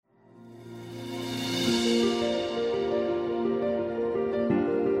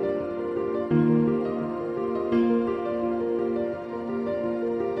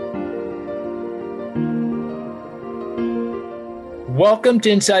Welcome to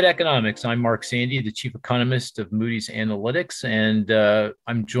Inside Economics. I'm Mark Sandy, the chief economist of Moody's Analytics, and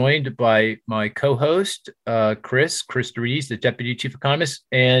I'm joined by my co-host, Chris Dries, the deputy chief economist,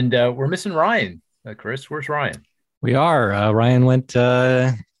 and we're missing Ryan. Chris, where's Ryan? We are. Ryan went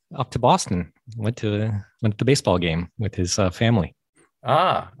up to Boston. Went to the baseball game with his family.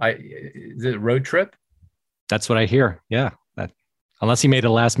 Is it a road trip? That's what I hear. Yeah, unless he made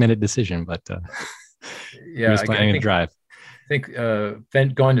a last minute decision, but he was planning to drive. I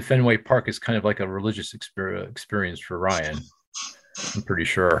think going to Fenway Park is kind of like a religious experience for Ryan. I'm pretty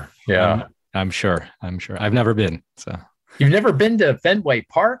sure. Yeah, I'm sure. I've never been. So you've never been to Fenway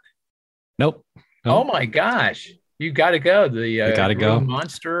Park? Nope. Oh my gosh, you got to go. You got to go.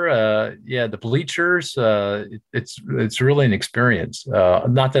 Monster. The bleachers. It's really an experience.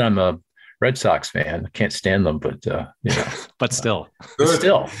 Not that I'm a Red Sox fan. I can't stand them, but but still.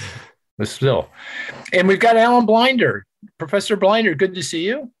 And we've got Alan Blinder. Professor Blinder, good to see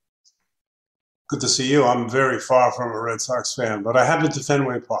you. Good to see you. I'm very far from a Red Sox fan, but I have been to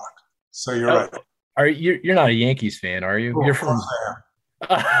Fenway Park, so you're right. You're not a Yankees fan, are you? Oh, you're from.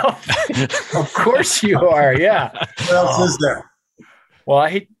 Of course you are. Yeah. What else is there?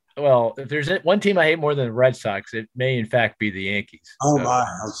 Well, if there's one team I hate more than the Red Sox, it may in fact be the Yankees. Oh my,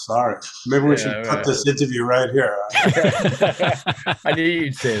 I'm sorry. Maybe we should cut this interview right here. I knew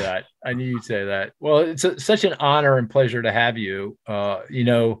you'd say that. Well, it's such an honor and pleasure to have you.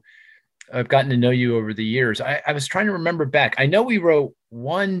 I've gotten to know you over the years. I was trying to remember back. I know we wrote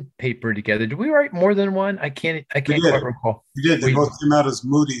one paper together. Did we write more than one? I can't quite recall. We did. They both came out as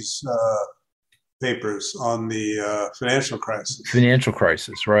Moody's papers on the financial crisis. Financial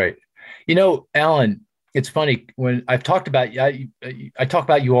crisis, right. Alan, it's funny when I've talked about I talk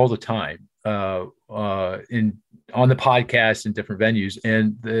about you all the time on the podcast in different venues.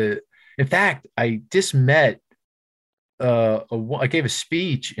 And in fact, I just met I gave a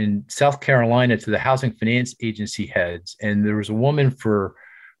speech in South Carolina to the Housing Finance Agency heads, and there was a woman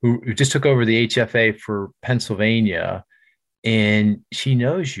who just took over the HFA for Pennsylvania. And she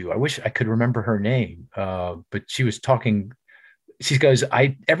knows you. I wish I could remember her name, but she was talking. She goes,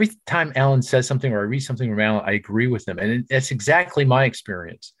 every time Alan says something or I read something from Alan, I agree with him. And that's exactly my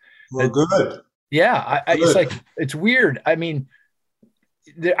experience. Well, good. Yeah. It's like, it's weird. I mean,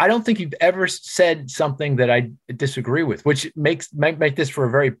 I don't think you've ever said something that I disagree with, which might make this for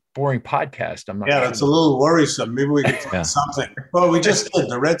a very boring podcast. I'm not. Yeah, that's a little worrisome. Maybe we could find something. Well, we just did.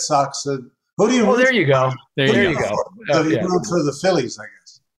 The Red Sox said, who do you? Oh, there you go. There you go. You root for the Phillies, I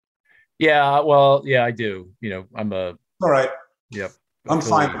guess. Yeah, well, yeah, I do. I'm a. All right. Yep. I'm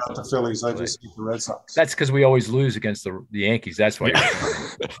fine about the Phillies. I just hate the Red Sox. That's because we always lose against the Yankees. That's why.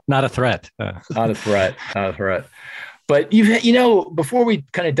 Not a threat. Not a threat. But before we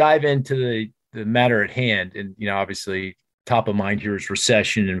kind of dive into the matter at hand, and obviously top of mind here is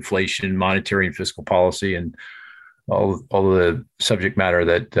recession, inflation, monetary and fiscal policy, and all the subject matter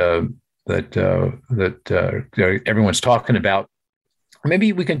that everyone's talking about.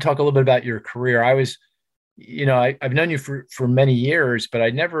 Maybe we can talk a little bit about your career. I've known you for many years, but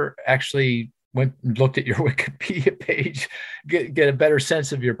I never actually went and looked at your Wikipedia page, get a better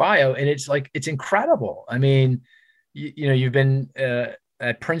sense of your bio. And it's incredible. I mean, you've been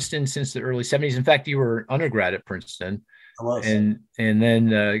at Princeton since the early 70s. In fact, you were an undergrad at Princeton. I was. And then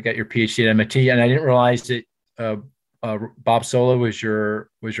got your PhD at MIT. And I didn't realize that Bob Solow was your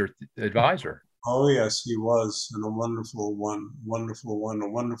advisor. Oh yes, he was, and a wonderful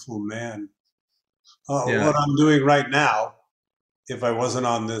man. What I'm doing right now, if I wasn't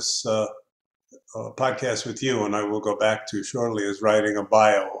on this podcast with you, and I will go back to shortly, is writing a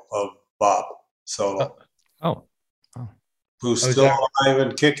bio of Bob Solow. Who's still alive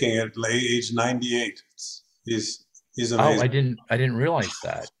and kicking at age 98. He's amazing. Oh, I didn't realize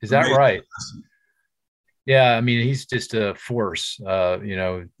that. Is that amazing. Right? Yeah, I mean, he's just a force,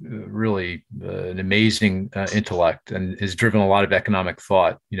 really an amazing intellect, and has driven a lot of economic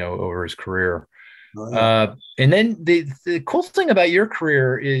thought, over his career. Oh, yeah. And then the cool thing about your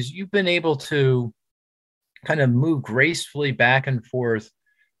career is you've been able to kind of move gracefully back and forth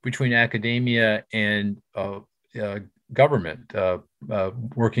between academia and government,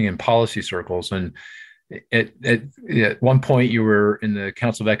 working in policy circles. And at one point you were in the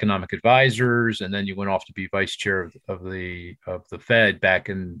Council of Economic Advisors, and then you went off to be vice chair of the Fed back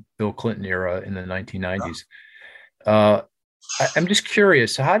in Bill Clinton era in the 1990s. I'm just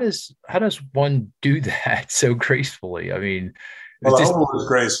curious, how does one do that so gracefully? I mean, well, I hope it was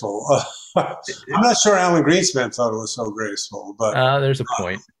graceful. I'm not sure Alan Greenspan thought it was so graceful, but there's a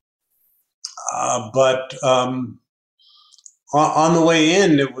point. On the way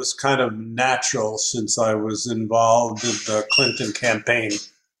in, it was kind of natural since I was involved in the Clinton campaign,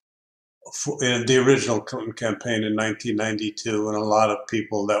 in the original Clinton campaign in 1992, and a lot of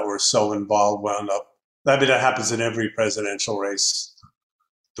people that were so involved wound up. I mean, that happens in every presidential race.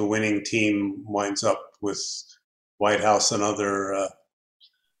 The winning team winds up with White House and other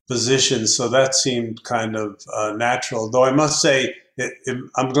positions, so that seemed kind of natural. Though I must say,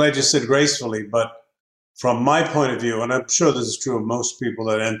 I'm glad you said gracefully, but from my point of view, and I'm sure this is true of most people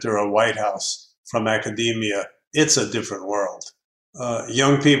that enter a White House from academia, it's a different world.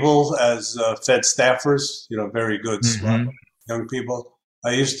 Young people as Fed staffers, very good, smart young people,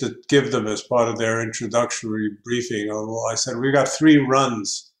 I used to give them as part of their introductory briefing. I said, we got 3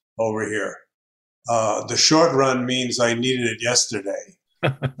 runs over here. The short run means I needed it yesterday.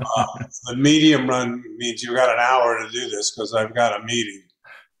 The medium run means you got an hour to do this because I've got a meeting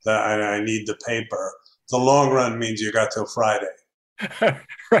and I need the paper. The long run means you got till Friday.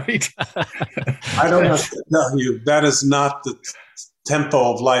 Right. I don't have to tell you, that is not the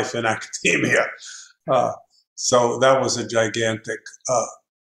tempo of life in academia. So that was a gigantic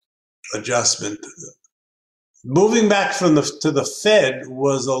adjustment. Moving back to the Fed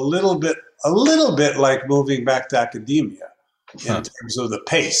was a little bit like moving back to academia in terms of the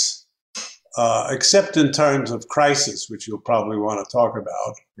pace, except in terms of crisis, which you'll probably want to talk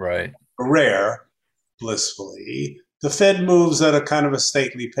about. Right. Rare. Blissfully, the Fed moves at a kind of a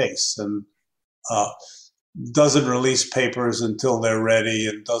stately pace and doesn't release papers until they're ready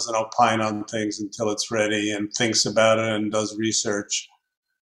and doesn't opine on things until it's ready and thinks about it and does research.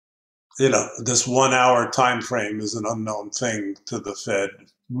 This 1 hour time frame is an unknown thing to the Fed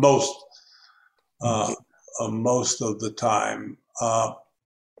most of the time.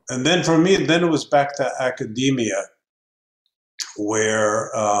 And then for me, then it was back to academia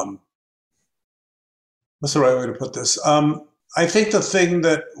where what's the right way to put this? I think the thing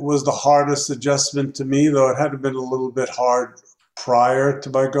that was the hardest adjustment to me, though it had been a little bit hard prior to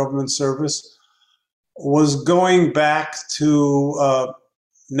my government service, was going back to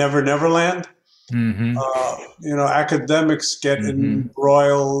Never Never Land. Academics get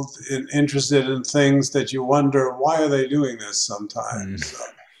embroiled and interested in things that you wonder, why are they doing this sometimes?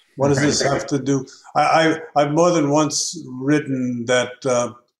 What does this have to do? I've more than once written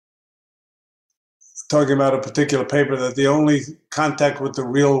that talking about a particular paper, that the only contact with the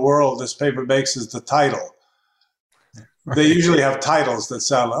real world this paper makes is the title. Right. They usually have titles that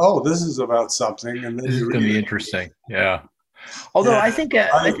sound like, oh, this is about something. And then this is going to be interesting. Yeah. Although I think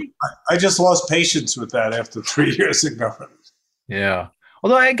I just lost patience with that after 3 years in government. Yeah.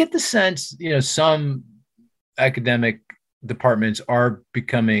 Although I get the sense, some academic departments are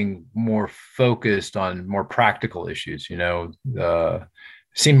becoming more focused on more practical issues,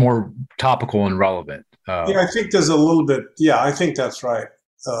 seem more topical and relevant. I think there's a little bit. Yeah, I think that's right.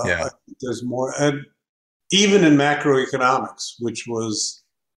 I think there's more. And even in macroeconomics, which was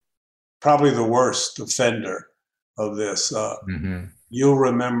probably the worst offender of this, you'll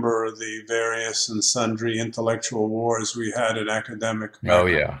remember the various and sundry intellectual wars we had in academic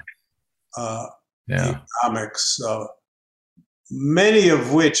economics, many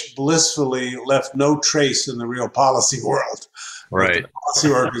of which blissfully left no trace in the real policy world. Right. The policy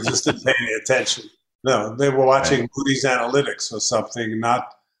workers just didn't pay any attention. No, they were watching Moody's Analytics or something,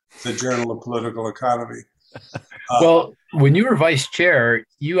 not the Journal of Political Economy. Well, when you were vice chair,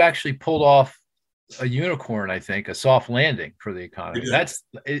 you actually pulled off a unicorn, I think, a soft landing for the economy.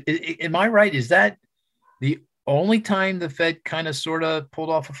 Am I right? Is that the only time the Fed kind of sort of pulled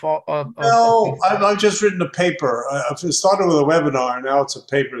off a fall? No, I've just written a paper. It started with a webinar. Now it's a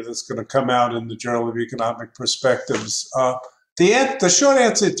paper that's going to come out in the Journal of Economic Perspectives. The short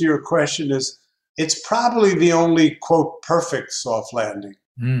answer to your question is it's probably the only, quote, perfect soft landing.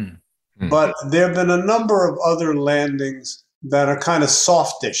 But there have been a number of other landings that are kind of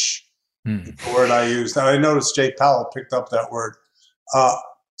softish, the word I used. I noticed Jay Powell picked up that word.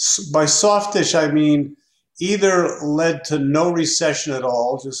 By softish, I mean either led to no recession at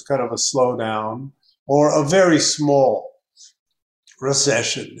all, just kind of a slowdown, or a very small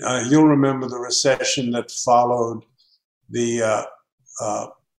recession. You'll remember the recession that followed the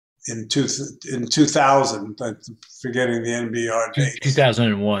in 2000, forgetting the NBR date.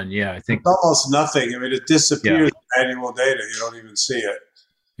 2001, yeah, I think. It's almost nothing. I mean, it disappears in annual data. You don't even see it.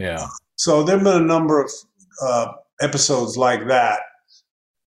 Yeah. So there have been a number of episodes like that,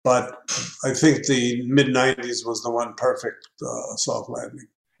 but I think the mid-90s was the one perfect soft landing.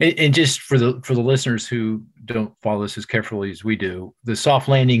 And just for the listeners who don't follow this as carefully as we do, the soft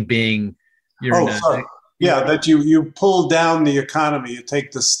landing being that you pull down the economy, you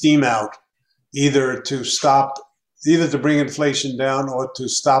take the steam out, either to stop either to bring inflation down or to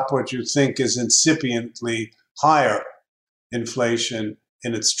stop what you think is incipiently higher inflation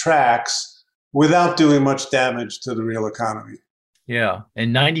in its tracks without doing much damage to the real economy. Yeah.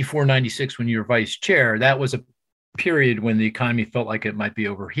 And 94, 96, when you were vice chair, that was a period when the economy felt like it might be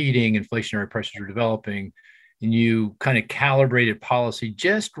overheating, inflationary pressures were developing, and you kind of calibrated policy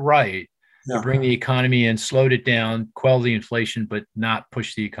just right to bring the economy in, slowed it down, quell the inflation, but not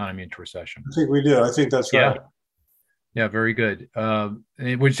push the economy into recession. I think we did. I think that's right. Yeah, very good.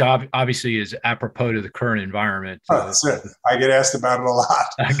 Which obviously is apropos to the current environment. That's it. I get asked about it a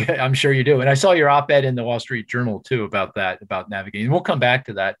lot. I'm sure you do. And I saw your op-ed in the Wall Street Journal too about that, about navigating. We'll come back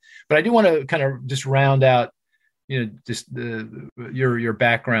to that. But I do want to kind of just round out, just your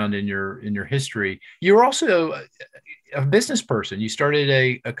background and your history. You're also a business person. You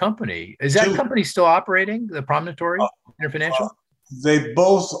started a company. Is that company still operating, the Promontory Interfinancial? They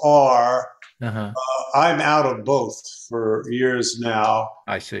both are. I'm out of both for years now.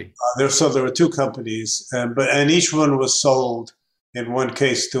 I see. So there were two companies, and each one was sold, in one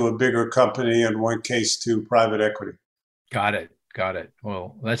case to a bigger company, and one case to private equity. Got it.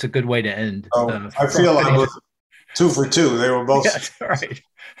 Well, that's a good way to end. I feel I was 2 for 2. They were both. That's right.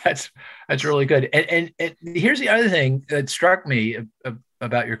 That's really good. And here's the other thing that struck me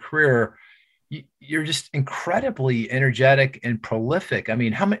about your career. You're just incredibly energetic and prolific. I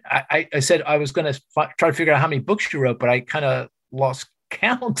mean, how many? I said I was going to try to figure out how many books you wrote, but I kind of lost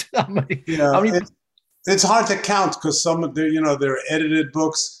count. How many? It's hard to count because some of they're edited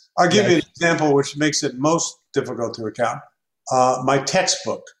books. I'll give you an example, which makes it most difficult to account. My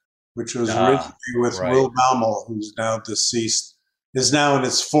textbook, which was originally with Will Baumol, who's now deceased, is now in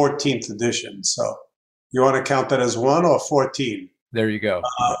its 14th edition. So you want to count that as 1 or 14? There you go.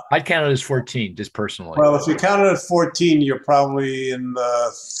 I'd count it as 14, just personally. Well, if you count it at 14, you're probably in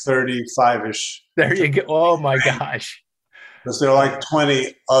the 35-ish. There you go. Oh, my gosh. Because there are like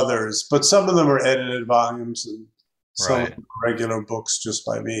 20 others. But some of them are edited volumes and some regular books just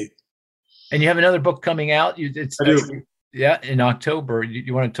by me. And you have another book coming out? I do. Yeah, in October.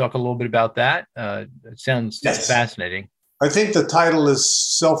 You want to talk a little bit about that? It sounds fascinating. I think the title is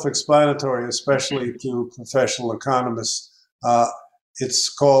self-explanatory, especially to professional economists. It's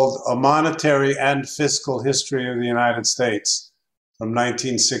called A Monetary and Fiscal History of the United States from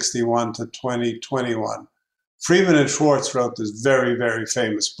 1961 to 2021. Friedman and Schwartz wrote this very, very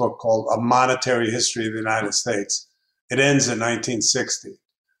famous book called A Monetary History of the United States. It ends in 1960.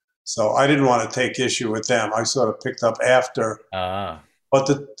 So I didn't want to take issue with them. I sort of picked up after. But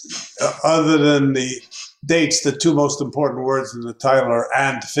other than the dates, the two most important words in the title are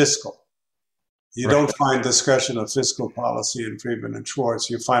and fiscal. You don't find discussion of fiscal policy in Friedman and Schwartz.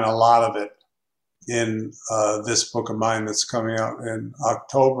 You find a lot of it in this book of mine that's coming out in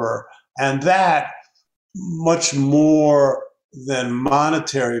October. And that, much more than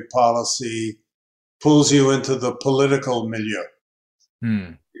monetary policy, pulls you into the political milieu.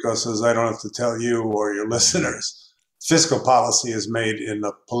 Because, as I don't have to tell you or your listeners, fiscal policy is made in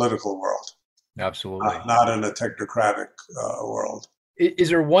the political world. Absolutely. Not in a technocratic world. Is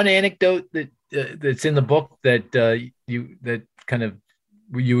there one anecdote that's in the book that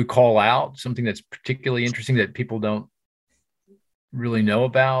you would call out, something that's particularly interesting that people don't really know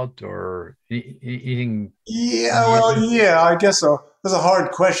about, or anything? I guess so. That's a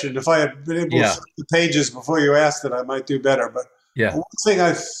hard question. If I had been able to flip the pages before you asked it, I might do better. But one thing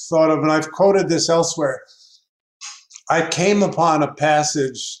I thought of, and I've quoted this elsewhere, I came upon a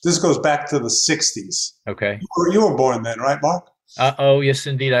passage. This goes back to the 60s. Okay. You were born then, right, Mark? Oh, yes,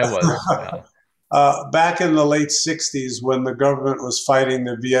 indeed, I was. Back in the late 60s, when the government was fighting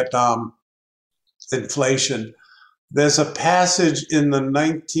the Vietnam inflation, there's a passage in the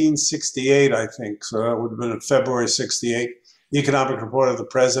 1968, I think, so that would have been in February 68, Economic Report of the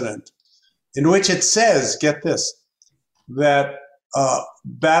President, in which it says, get this, that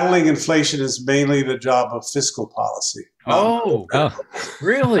battling inflation is mainly the job of fiscal policy.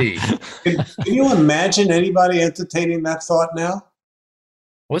 Really? Can you imagine anybody entertaining that thought now?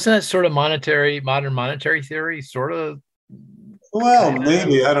 Wasn't that sort of modern monetary theory, sort of? Well,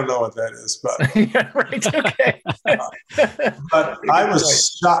 maybe. I don't know what that is, but yeah, right. Okay. But I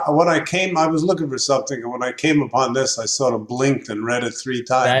was shocked when I was looking for something, and when I came upon this, I sort of blinked and read it 3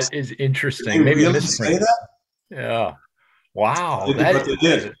 times. That is interesting. Did maybe really say that? Yeah. Wow. But they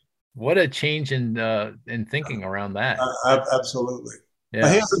did. What a change in thinking around that. Absolutely. Yeah.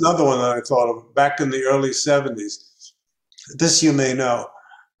 Here's another one that I thought of back in the early 70s. This you may know.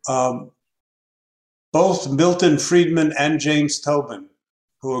 Both Milton Friedman and James Tobin,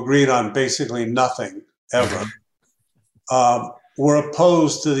 who agreed on basically nothing ever, were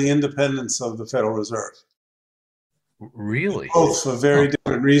opposed to the independence of the Federal Reserve. Really? Both, for very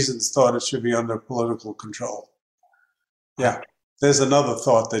different reasons, thought it should be under political control. Yeah. There's another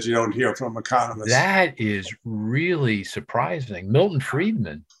thought that you don't hear from economists. That is really surprising. Milton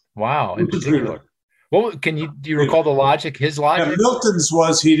Friedman. Wow. In particular. Well, do you recall the logic, his logic? Yeah, Milton's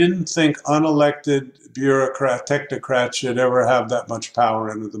was he didn't think unelected technocrats should ever have that much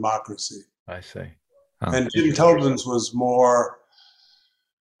power in a democracy. I see. And Jim Tobin's was more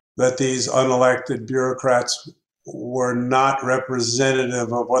that these unelected bureaucrats were not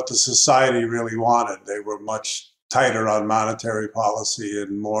representative of what the society really wanted. They were much tighter on monetary policy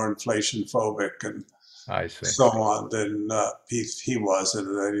and more inflation phobic and so on than he was, and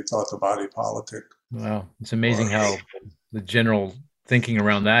then he thought the body politic. Wow, it's amazing how the general thinking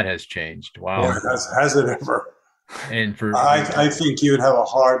around that has changed. Wow, yeah, has it ever? And I think you'd have a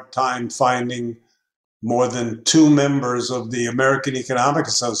hard time finding more than 2 members of the American Economic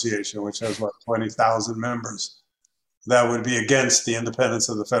Association, which has 20,000 members, that would be against the independence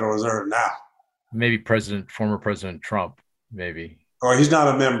of the Federal Reserve now. Maybe former President Trump, maybe. Oh, he's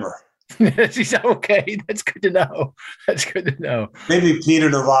not a member. He's okay. That's good to know. That's good to know. Maybe Peter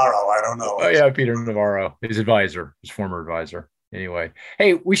Navarro. I don't know. Oh yeah, Peter Navarro, his former advisor. Anyway,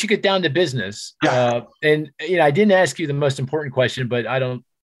 hey, we should get down to business. Yeah. And I didn't ask you the most important question, but I don't.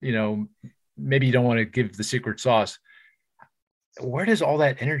 Maybe you don't want to give the secret sauce. Where does all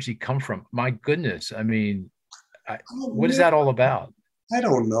that energy come from? My goodness, I mean, what is that all about? I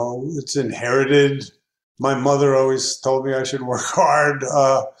don't know. It's inherited. My mother always told me I should work hard.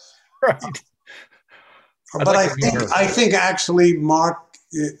 Right. But I think actually, Mark,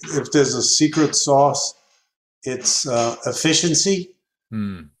 if there's a secret sauce, it's efficiency.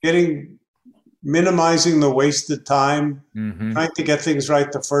 Minimizing the wasted time, trying to get things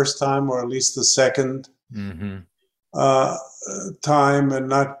right the first time or at least the second time, and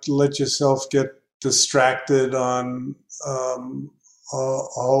not let yourself get distracted on a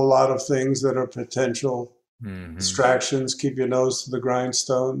whole lot of things that are potential distractions. Keep your nose to the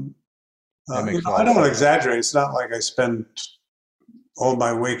grindstone. I don't want to exaggerate. It's not like I spend all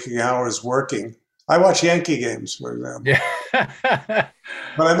my waking hours working. I watch Yankee games, for example. Yeah.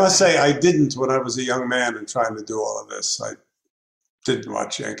 But I must say, I didn't when I was a young man and trying to do all of this. I didn't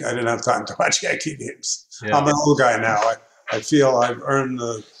watch Yankee. I didn't have time to watch Yankee games. Yeah. I'm an old guy now. I feel I've earned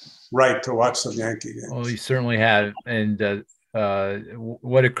the right to watch some Yankee games. Well, you certainly have. And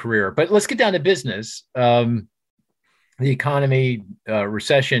what a career. But let's get down to business. The economy,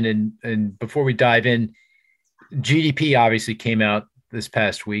 recession, and before we dive in, GDP obviously came out this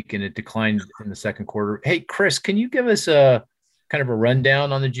past week and it declined in the second quarter. Hey, Chris, can you give us a kind of a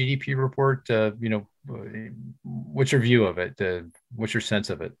rundown on the GDP report? What's your view of it? What's your sense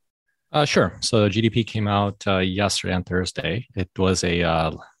of it? Sure. So GDP came out yesterday on Thursday. It was a,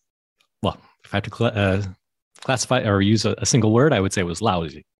 if I have to classify or use a single word, I would say it was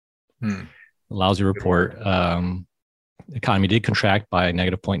lousy. Lousy report. Economy did contract by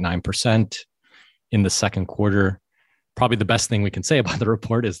negative 0.9% in the second quarter. Probably the best thing we can say about the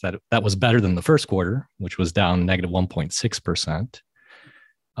report is that that was better than the first quarter, which was down negative 1.6%.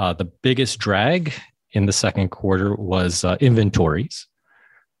 The biggest drag in the second quarter was inventories.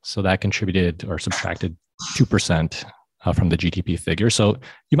 So that contributed or subtracted 2% from the GDP figure. So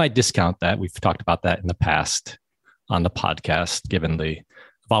you might discount that. We've talked about that in the past on the podcast, given the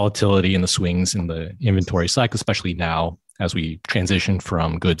volatility and the swings in the inventory cycle, especially now as we transition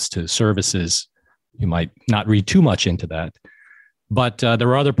from goods to services. You might not read too much into that. But there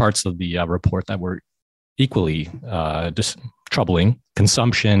were other parts of the report that were equally just troubling.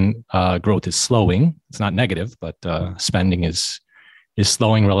 Consumption growth is slowing. It's not negative, but spending is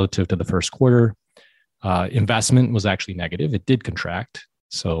slowing relative to the first quarter. Investment was actually negative. It did contract.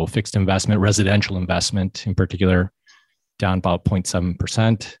 So fixed investment, residential investment in particular, down about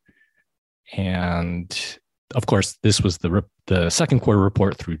 0.7%. And of course, this was the second quarter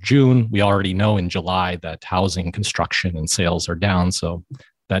report through June. We already know in July that housing, construction, and sales are down. So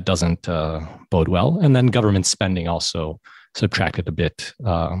that doesn't bode well. And then government spending also subtracted a bit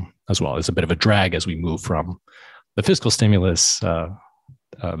as well. It's a bit of a drag as we move from the fiscal stimulus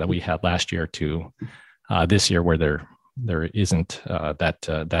that we had last year to this year, where there isn't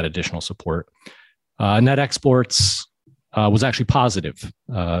that additional support. Net exports was actually positive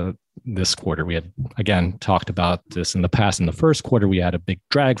this quarter. We had, again, talked about this in the past. In the first quarter, we had a big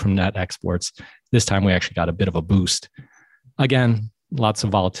drag from net exports. This time, we actually got a bit of a boost. Again, lots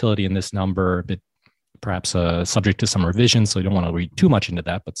of volatility in this number, a bit perhaps subject to some revisions, so you don't want to read too much into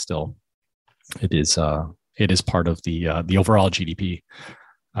that, but still, it is part of the overall GDP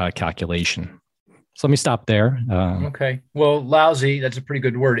calculation. So let me stop there. Okay. Well, lousy, that's a pretty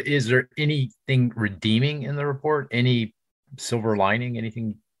good word. Is there anything redeeming in the report? Any silver lining?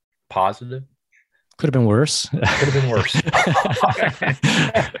 Anything positive? Could have been worse. Could have been worse.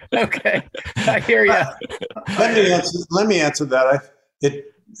 Okay. I hear you. Let me answer that.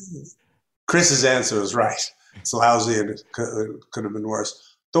 Chris's answer is right. It's lousy and it could have been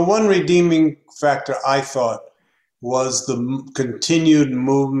worse. The one redeeming factor I thought was the continued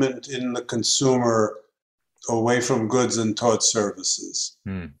movement in the consumer away from goods and towards services.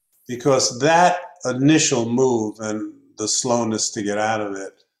 Because that initial move and the slowness to get out of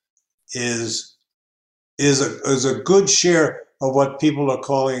it is a good share of what people are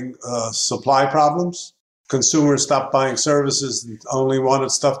calling supply problems. Consumers stopped buying services and only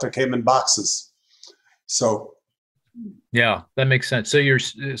wanted stuff that came in boxes. So, yeah, that makes sense. So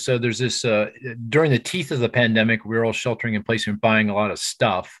there's this during the teeth of the pandemic, we were all sheltering in place and buying a lot of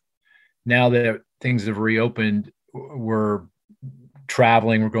stuff. Now that things have reopened, we're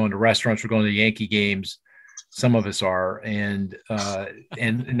traveling, we're going to restaurants, we're going to Yankee games. Some of us are, and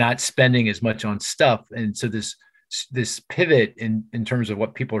not spending as much on stuff. And so this pivot in terms of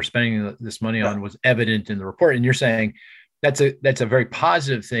what people are spending this money on was evident in the report. And you're saying that's a very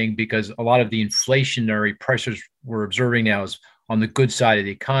positive thing, because a lot of the inflationary pressures we're observing now is on the good side of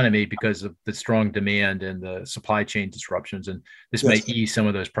the economy because of the strong demand and the supply chain disruptions. And this may ease some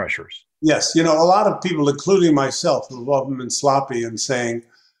of those pressures. Yes. A lot of people, including myself, have often been sloppy in saying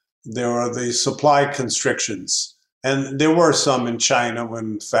there are the supply constrictions. And there were some in China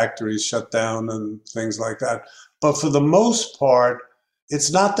when factories shut down and things like that. But for the most part,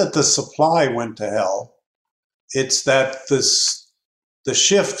 it's not that the supply went to hell. It's that the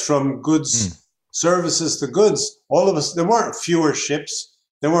shift from goods, services to goods, all of us, there weren't fewer ships,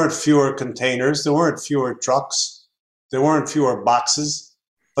 there weren't fewer containers, there weren't fewer trucks, there weren't fewer boxes,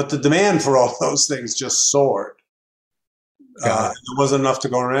 but the demand for all those things just soared. There wasn't enough to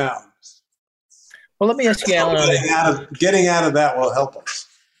go around. Well, let me ask you, Alan. Getting out of that will help us.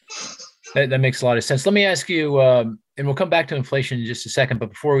 That makes a lot of sense. Let me ask you, and we'll come back to inflation in just a second. But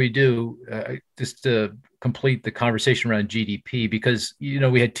before we do, just to complete the conversation around GDP, because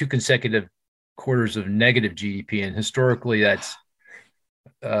we had 2 consecutive quarters of negative GDP, and historically that's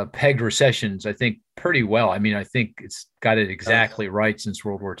pegged recessions, I think, pretty well. I mean, I think it's got it exactly right since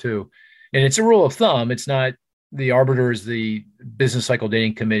World War II, and it's a rule of thumb. It's not the arbiter is the Business Cycle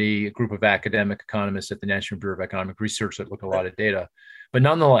Dating Committee, a group of academic economists at the National Bureau of Economic Research that look at a lot of data. But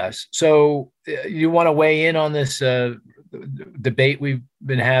nonetheless, so you want to weigh in on this debate we've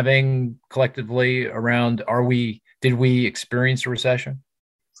been having collectively around, did we experience a recession?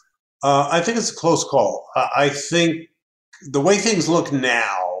 I think it's a close call. I think the way things look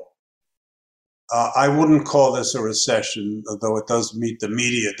now, I wouldn't call this a recession, although it does meet the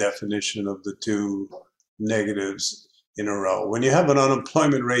media definition of the 2 negatives in a row. When you have an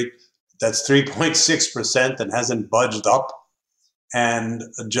unemployment rate that's 3.6% and hasn't budged up, and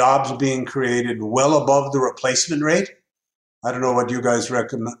jobs being created well above the replacement rate. I don't know what you guys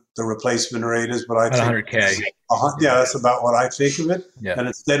reckon the replacement rate is, but I think 100K. Yeah, that's about what I think of it. Yeah. And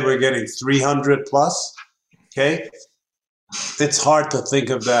instead we're getting 300 plus. Okay. It's hard to think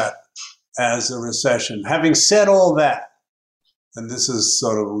of that as a recession. Having said all that, and this is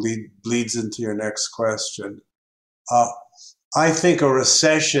sort of bleeds into your next question, I think a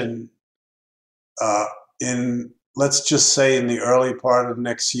recession let's just say in the early part of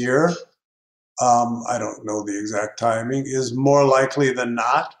next year, I don't know the exact timing, is more likely than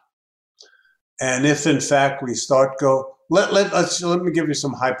not. And if in fact we start let me give you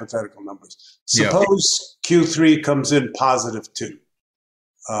some hypothetical numbers. Suppose Q3 comes in +2,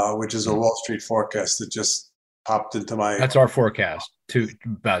 which is a Wall Street forecast that just popped into my. That's our forecast,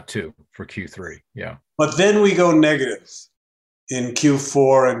 about 2 for Q3. Yeah. But then we go negative in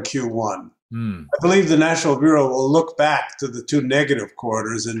Q4 and Q1. I believe the National Bureau will look back to the 2 negative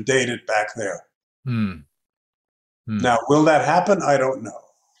quarters and date it back there. Now, will that happen? I don't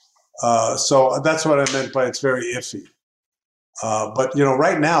know. So that's what I meant by it's very iffy. But,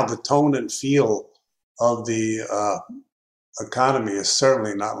 right now, the tone and feel of the economy is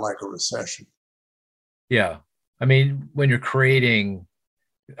certainly not like a recession. Yeah. I mean, when you're creating,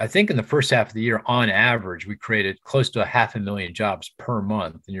 I think in the first half of the year, on average, we created close to 500,000 jobs per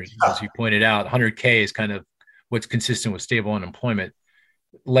month. And as you pointed out, 100K is kind of what's consistent with stable unemployment.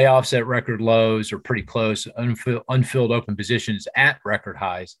 Layoffs at record lows or pretty close, unfilled open positions at record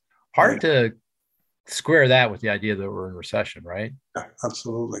highs. Hard to square that with the idea that we're in recession, right? Yeah,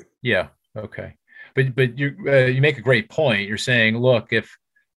 absolutely. Yeah. Okay. But you make a great point. You're saying, look, if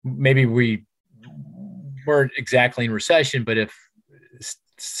maybe we weren't exactly in recession, but if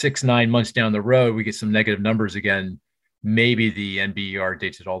 6-9 months down the road, we get some negative numbers again. Maybe the NBER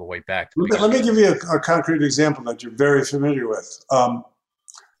dates it all the way back. Let me give you a concrete example that you're very familiar with.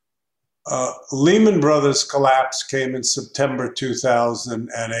 Lehman Brothers collapse came in September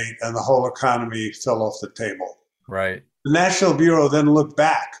 2008, and the whole economy fell off the table. Right. The National Bureau then looked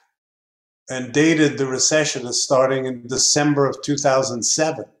back and dated the recession as starting in December of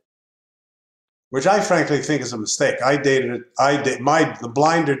 2007, which I frankly think is a mistake. The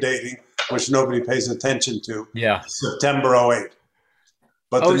blinder dating, which nobody pays attention to. Yeah. September 08.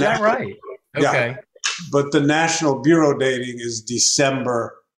 But is that right? Okay. Yeah, but the National Bureau dating is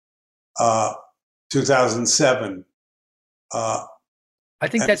December 2007. I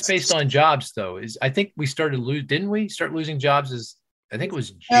think that's based on jobs, though. I think we didn't we start losing jobs I think it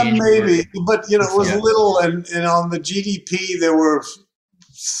was January. Yeah, maybe, but it was little, and on the GDP there were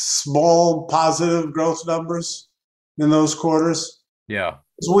small positive growth numbers in those quarters. Yeah,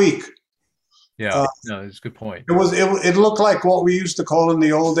 it was weak. Yeah, no, it's a good point. It looked like what we used to call in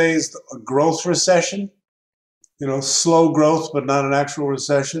the old days a growth recession. Slow growth, but not an actual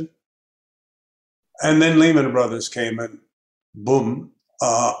recession. And then Lehman Brothers came in, boom.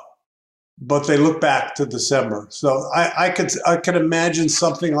 But they look back to December. So I could imagine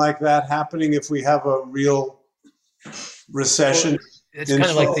something like that happening if we have a real recession. Well, it's kind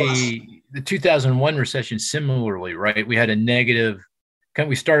of like the 2001 recession similarly, right? We had a negative,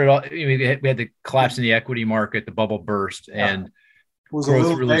 we started off, we had the collapse in the equity market, the bubble burst, and it was a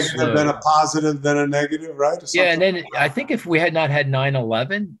little really negative, slowed. Then a positive, then a negative, right? Yeah, and then I think if we had not had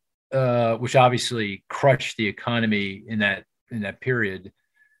 9/11, which obviously crushed the economy in that period,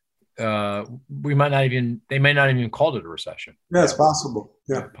 they might not even called it a recession. Yeah, it's possible.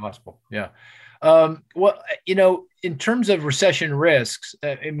 Yeah, possible. Yeah. Well, in terms of recession risks,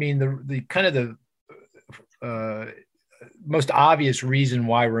 I mean, the kind of the most obvious reason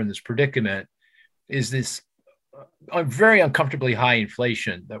why we're in this predicament is this very uncomfortably high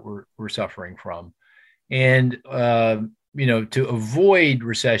inflation that we're suffering from, and to avoid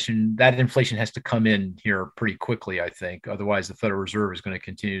recession, that inflation has to come in here pretty quickly, I think. Otherwise, the Federal Reserve is going to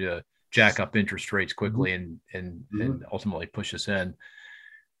continue to jack up interest rates quickly and ultimately push us in.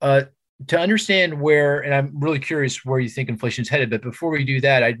 To understand and I'm really curious where you think inflation is headed, but before we do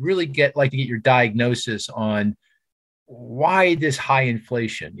that, I'd really like to get your diagnosis on why this high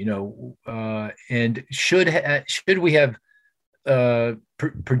inflation, and should we have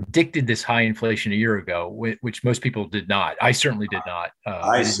predicted this high inflation a year ago, which most people did not. I certainly did not.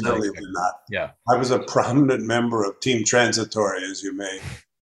 I certainly did not. Yeah. I was a prominent member of Team Transitory, as you may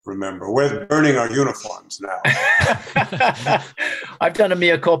remember. We're burning our uniforms now. I've done a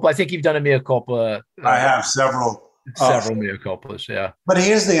mea culpa. I think you've done a mea culpa. I have several mea culpas, yeah. But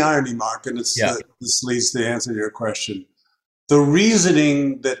here's the irony, Mark, and this leads to the answer to your question. The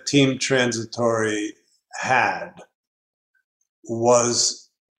reasoning that Team Transitory had was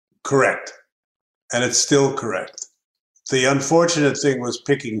correct, and it's still correct. The unfortunate thing was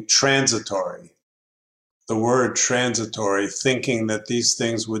picking transitory, the word transitory, thinking that these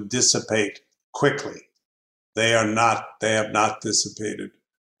things would dissipate quickly. They have not dissipated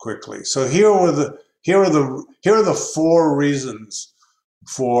quickly. So here are the four reasons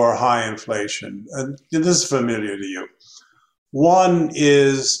for high inflation, and this is familiar to you. One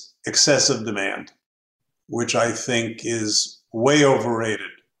is excessive demand, which I think is way overrated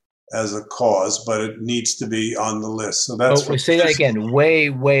as a cause, but it needs to be on the list. So that's say that again. Way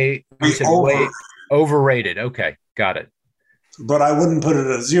overrated. Okay, got it. But I wouldn't put it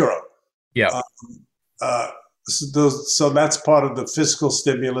at 0. Yeah. So that's part of the fiscal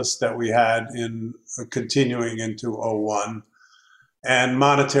stimulus that we had in continuing into 01, and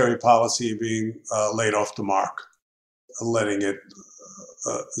monetary policy being laid off the mark, letting it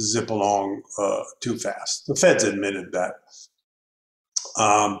zip along too fast. The Fed's admitted that.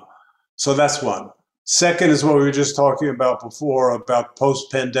 So that's one. Second is what we were just talking about before, about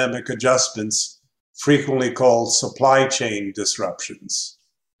post-pandemic adjustments, frequently called supply chain disruptions,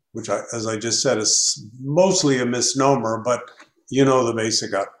 which, as I just said, is mostly a misnomer, but we all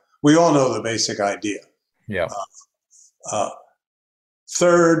know the basic idea. Yeah.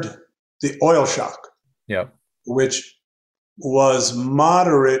 Third, the oil shock. Yeah. Which was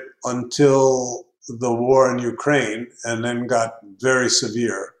moderate until the war in Ukraine and then got very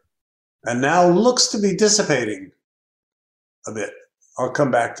severe, and now looks to be dissipating a bit. I'll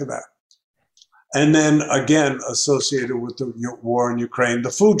come back to that. And then again, associated with the war in Ukraine, the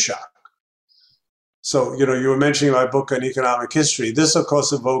food shock. So, you were mentioning my book on economic history. This, of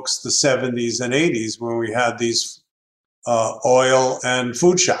course, evokes the 70s and 80s when we had these oil and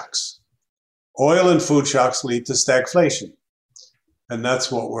food shocks. Oil and food shocks lead to stagflation. And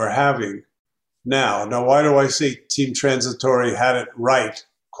that's what we're having now. Now, why do I say Team Transitory had it right,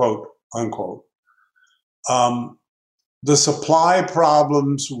 quote unquote? The supply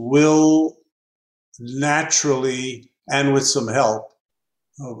problems will naturally, and with some help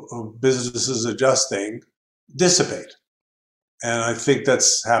of businesses adjusting, dissipate. And I think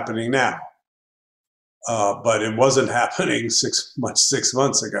that's happening now. But it wasn't happening 6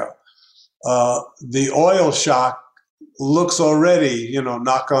 months ago. The oil shock looks already,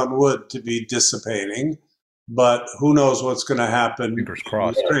 knock on wood, to be dissipating, but who knows what's going to happen. Fingers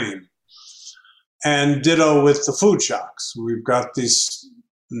crossed. In Ukraine. And ditto with the food shocks. We've got these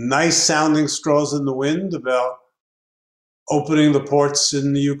nice sounding straws in the wind about opening the ports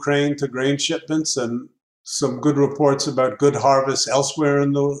in the Ukraine to grain shipments, and some good reports about good harvests elsewhere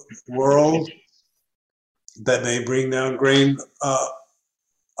in the world that may bring down grain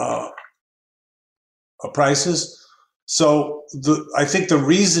prices. So I think the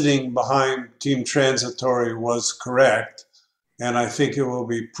reasoning behind Team Transitory was correct, and I think it will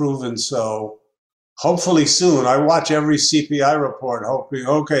be proven so hopefully soon. I watch every CPI report hoping,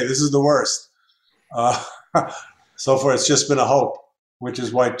 okay, this is the worst. So far, it's just been a hope, which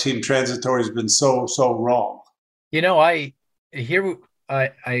is why Team Transitory has been so wrong. I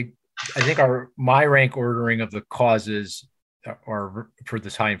think my rank ordering of the causes are for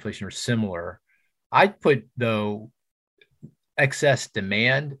this high inflation are similar. I'd put, though, excess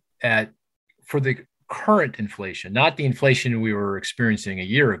demand for the current inflation, not the inflation we were experiencing a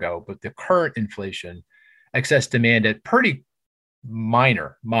year ago, but the current inflation, excess demand at pretty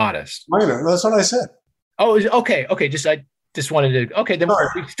modest. Minor. That's what I said. Oh, okay. I just wanted to. Okay, then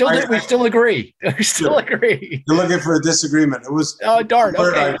we still agree. We still agree. You're looking for a disagreement. It was. Oh, darn.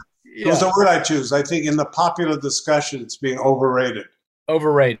 Okay. It was the word I choose. I think in the popular discussion, it's being overrated.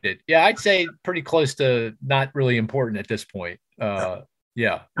 Overrated. Yeah, I'd say pretty close to not really important at this point.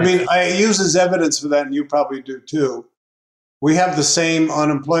 Yeah. I mean, I use as evidence for that, and you probably do too. We have the same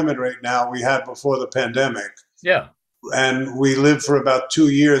unemployment rate now we had before the pandemic. Yeah. And we lived for about 2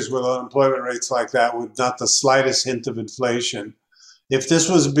 years with unemployment rates like that with not the slightest hint of inflation. If this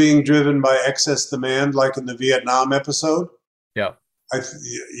was being driven by excess demand, like in the Vietnam episode, yeah, I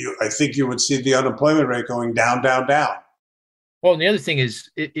think you would see the unemployment rate going down, down, down. Well, and the other thing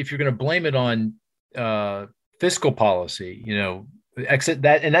is, if you're going to blame it on fiscal policy,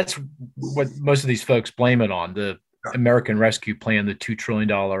 and that's what most of these folks blame it on, the American Rescue Plan, the $2 trillion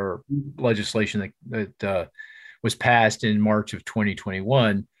legislation that was passed in March of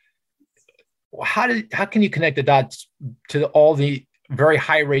 2021. How can you connect the dots to all the very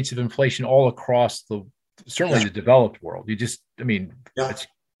high rates of inflation all across certainly the developed world?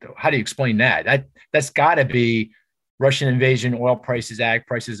 How do you explain that? That's got to be Russian invasion, oil prices, ag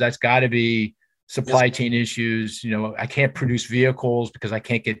prices. That's got to be supply chain issues. I can't produce vehicles because I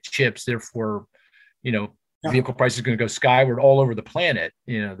can't get chips. Therefore, vehicle prices are going to go skyward all over the planet.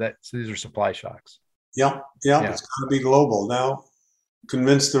 These are supply shocks. Yeah. It's got to be global now.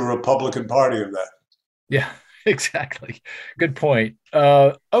 Convince the Republican Party of that. Yeah, exactly. Good point.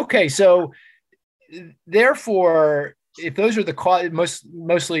 Okay, so therefore, if those are the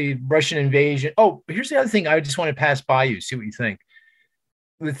mostly Russian invasion. Oh, here's the other thing I just want to pass by you, see what you think.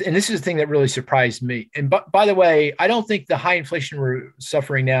 And this is the thing that really surprised me. And by the way, I don't think the high inflation we're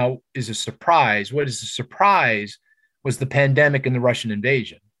suffering now is a surprise. What is a surprise was the pandemic and the Russian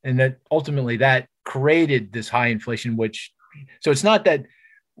invasion. And that ultimately that created this high inflation, so it's not that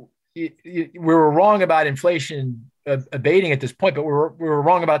we were wrong about inflation abating at this point, but we were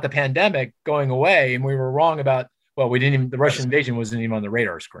wrong about the pandemic going away. And we were wrong about, the Russian invasion wasn't even on the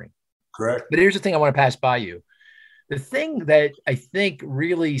radar screen. Correct. But here's the thing I want to pass by you. The thing that I think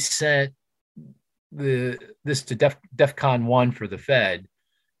really sent this to DEFCON 1 for the Fed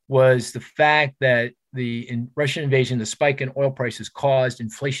was the fact that the Russian invasion, the spike in oil prices, caused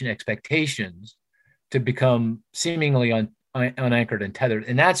inflation expectations to become seemingly unanchored and tethered.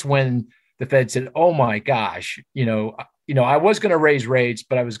 And that's when the Fed said, oh my gosh, I was going to raise rates,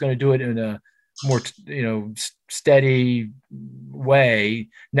 but I was going to do it in a more, steady way.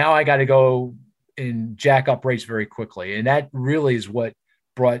 Now I got to go and jack up rates very quickly. And that really is what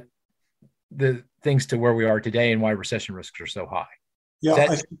brought the things to where we are today and why recession risks are so high.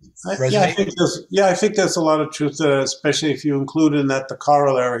 I think there's a lot of truth to that, especially if you include in that the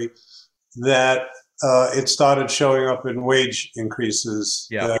corollary that it started showing up in wage increases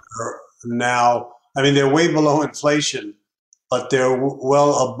that are now, they're way below inflation, but they're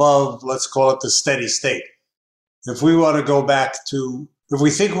well above, let's call it the steady state. If we want to go back if we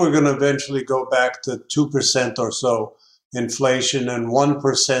think we're going to eventually go back to 2% or so inflation and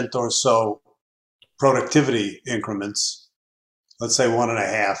 1% or so productivity increments, let's say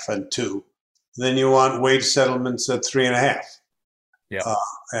 1.5 and 2. Then you want wage settlements at 3.5. Yeah.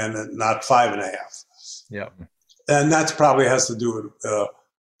 And not 5.5. Yeah. And that probably has to do with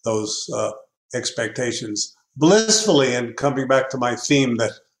those expectations. Blissfully, and coming back to my theme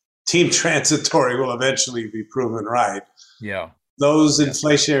that team transitory will eventually be proven right. Yeah. Those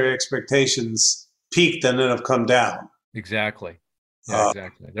inflationary expectations peaked and then have come down. Exactly. Yeah,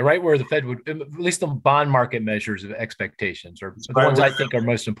 exactly. They're right where the Fed would, at least the bond market measures of expectations are the ones I think are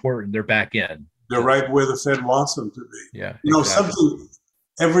most important. They're back in. They're right where the Fed wants them to be. Yeah. You know, something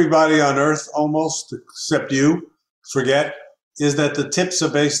everybody on earth almost, except you, forget is that the tips are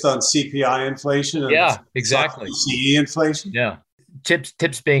based on CPI inflation. And exactly. PCE inflation. Yeah.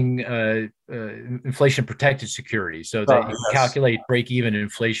 Tips being inflation protected securities, so that you calculate break even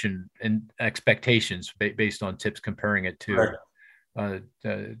inflation and expectations based on tips, comparing it to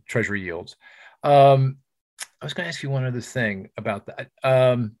treasury yields. I was going to ask you one other thing about that.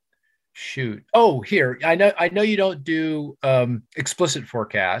 Shoot. Oh, here. I know you don't do explicit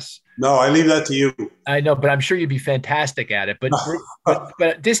forecasts. No, I leave that to you. I know, but I'm sure you'd be fantastic at it. But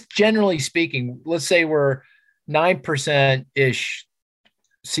just generally speaking, let's say we're 9% ish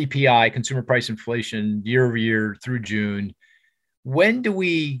CPI, consumer price inflation, year over year through June. When do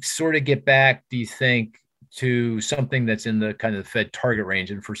we sort of get back, do you think, to something that's in the kind of the Fed target range?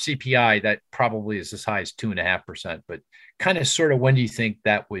 And for CPI, that probably is as high as 2.5%. But kind of sort of when do you think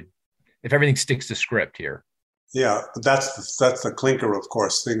that would, if everything sticks to script here? Yeah, but that's the clinker, of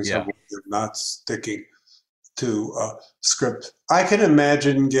course. Things are not sticking to script. I can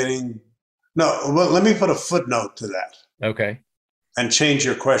imagine let me put a footnote to that. Okay. And change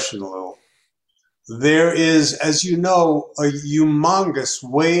your question a little. There is, as you know, a humongous,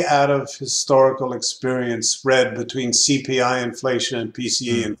 way out of historical experience spread between CPI inflation and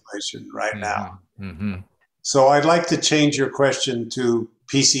PCE inflation right now. Mm-hmm. So I'd like to change your question to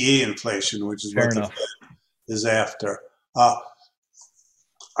PCE inflation, which is what the Fed is after.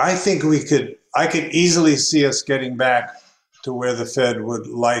 I think I could easily see us getting back to where the Fed would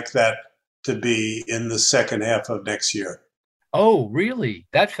like that to be in the second half of next year. Oh, really?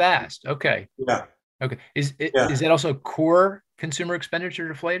 That fast? Okay. Yeah. Okay. Is that also core consumer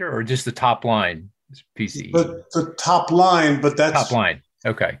expenditure deflator, or just the top line PCE? The top line, but that's top line.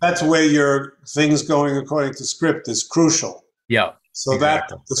 Okay. That's where your things going according to script is crucial. Yeah. So that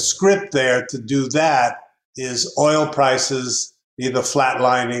the script there to do that is oil prices either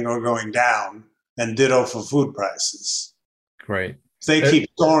flatlining or going down, and ditto for food prices. Great. If they keep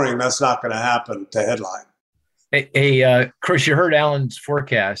soaring, that's not going to happen to headline. Hey, Chris, you heard Alan's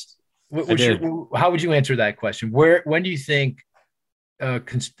forecast. How would you answer that question? When do you think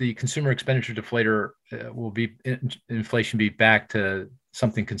the consumer expenditure deflator will be inflation be back to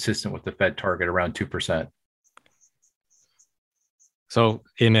something consistent with the Fed target around 2%? So,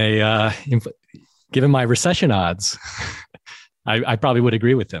 given my recession odds, I probably would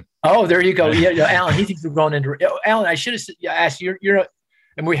agree with him. Oh, there you go. Yeah, Alan, he thinks we're going into. Alan, I should have asked you. You're,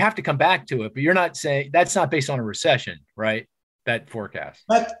 and we have to come back to it, but you're not saying that's not based on a recession, right? That forecast.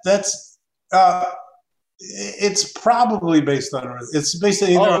 It's probably based on it's based on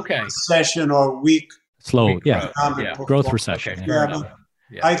either a recession or weak, slow, growth recession. Okay,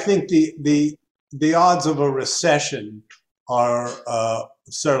 yeah. I think the odds of a recession are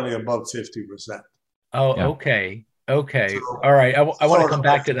certainly above 50%. Oh, yeah. Okay. So, all right. I want to come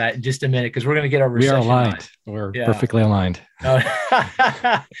back to that in just a minute, because we're going to get our recession. We are aligned. We're perfectly aligned.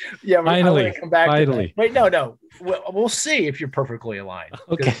 Yeah. Finally. Come back to that. Wait, no. We'll see if you're perfectly aligned.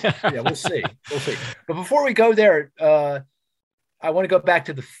 Okay. Yeah, we'll see. But before we go there, I want to go back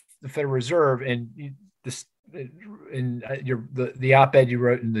to the Federal Reserve and the op-ed you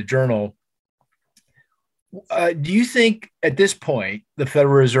wrote in the Journal. Do you think at this point the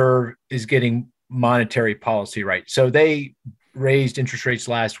Federal Reserve is getting monetary policy right? So they raised interest rates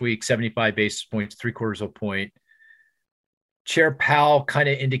last week, 75 basis points, 0.75 of a point. Chair Powell kind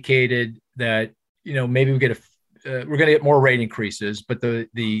of indicated that, maybe we're going to get more rate increases, but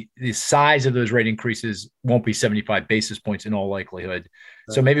the size of those rate increases won't be 75 basis points in all likelihood.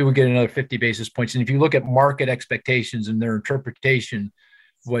 Right. So maybe we get another 50 basis points. And if you look at market expectations and their interpretation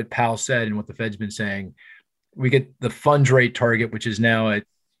of what Powell said and what the Fed's been saying, we get the funds rate target, which is now at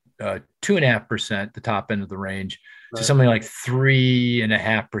 2.5%, the top end of the range, to something like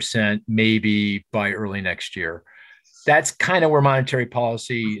 3.5%, maybe by early next year. That's kind of where monetary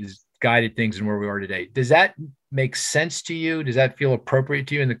policy has guided things and where we are today. Does that make sense to you? Does that feel appropriate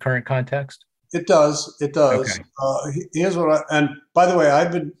to you in the current context? It does. Okay. Here's what and by the way,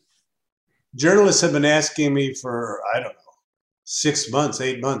 journalists have been asking me for, 6 months,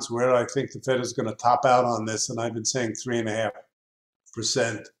 8 months, where do I think the Fed is going to top out on this? And I've been saying 3.5%.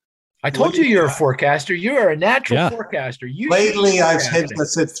 I told you you're a forecaster. You are a natural forecaster. Lately, I've said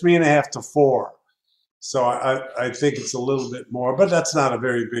 3.5 to 4. So I think it's a little bit more, but that's not a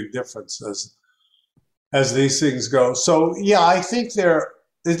very big difference as these things go. So yeah, I think this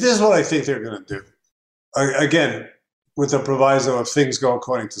is what I think they're going to do. Again, with the proviso of things go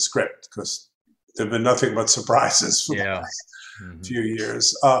according to script, because there've been nothing but surprises for the last few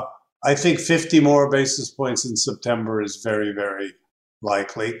years. I think 50 more basis points in September is very, very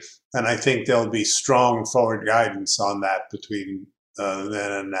likely. And I think there'll be strong forward guidance on that between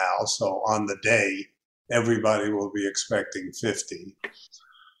then and now. So on the day, everybody will be expecting 50.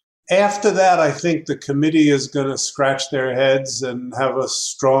 After that, I think the committee is going to scratch their heads and have a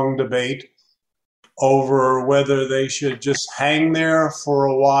strong debate over whether they should just hang there for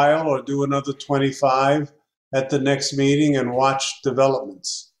a while or do another 25 at the next meeting and watch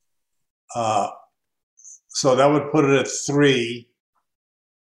developments. So that would put it at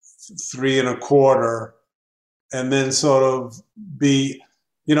 3.25, and then sort of be,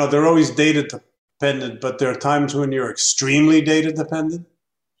 they're always data dependent, but there are times when you're extremely data dependent.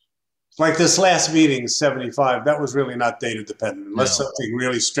 Like this last meeting, 75, that was really not data dependent. Unless something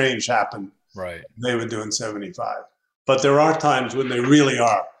really strange happened, right? They were doing 75. But there are times when they really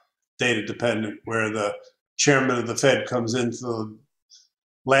are data dependent, where the chairman of the Fed comes into the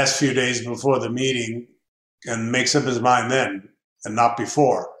last few days before the meeting and makes up his mind then and not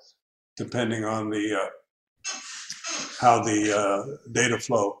before, depending on how the data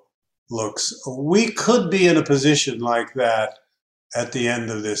flow looks. We could be in a position like that at the end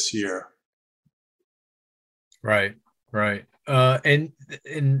of this year. Right. And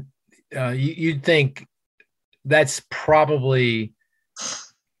you'd think that's probably,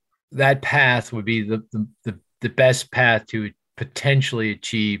 that path would be the best path to potentially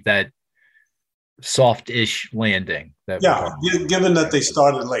achieve that soft-ish landing. Given that they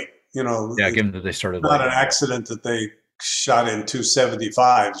started late, given that they started late. Not an accident that they shot in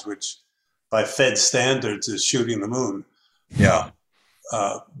 275s, which by Fed standards is shooting the moon. Yeah.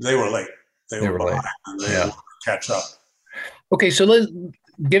 They were late. They were late. And they will catch up. Okay, so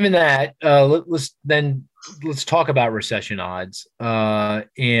given that, let's talk about recession odds.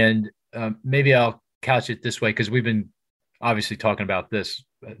 And maybe I'll couch it this way, because we've been obviously talking about this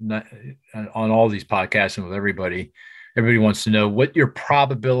on all these podcasts and with everybody. Everybody wants to know what your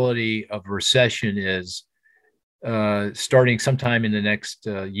probability of recession is starting sometime in the next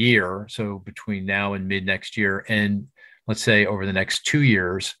year. So between now and mid next year, and let's say over the next 2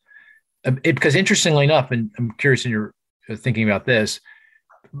 years. Because interestingly enough, and I'm curious in your thinking about this,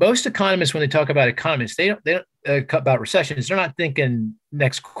 most economists, when they talk about economists, they don't about recessions. They're not thinking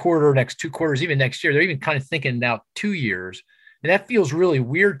next quarter, next 2 quarters, even next year. They're even kind of thinking now 2 years. And that feels really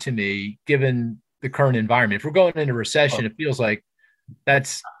weird to me, given the current environment. If we're going into recession, it feels like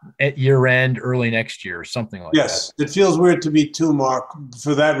that's at year end, early next year, or something like that. Yes, it feels weird to me too, Mark,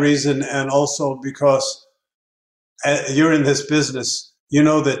 for that reason. And also because you're in this business, you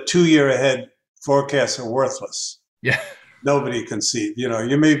know that 2 year ahead forecasts are worthless. Yeah. Nobody can see.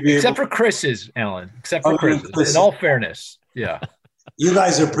 You may be except for Chris's, Alan. Except for Chris's. In all fairness, yeah. You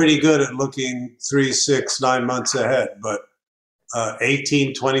guys are pretty good at looking 3, 6, 9 months ahead, but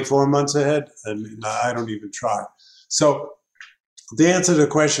 18, 24 months ahead, and I don't even try. So the answer to the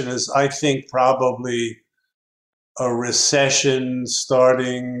question is, I think probably a recession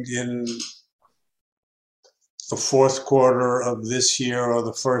starting in the fourth quarter of this year or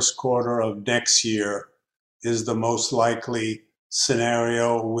the first quarter of next year is the most likely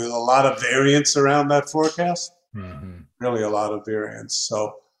scenario, with a lot of variance around that forecast. Mm-hmm. Really a lot of variance.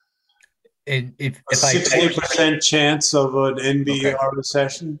 So and if a 60% chance of an NBER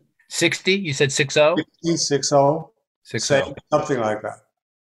recession. 60? You said 60? 60. Something like that.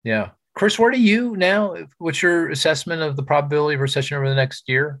 Yeah. Chris, where do you now? What's your assessment of the probability of recession over the next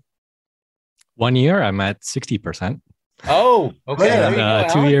year? 1 year, I'm at 60%. Oh, okay.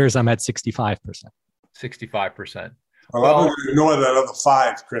 And 2 years, I'm at 65%. 65%. Well, I'm going to ignore that other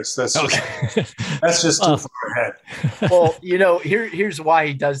 5, Chris. That's just too far ahead. Well, here's why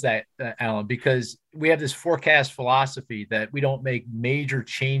he does that, Alan, because we have this forecast philosophy that we don't make major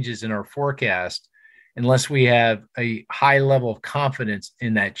changes in our forecast unless we have a high level of confidence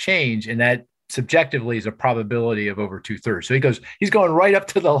in that change, and that subjectively is a probability of over 2/3. So he's going right up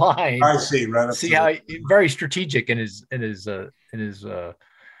to the line. I see, right up. See how very strategic in his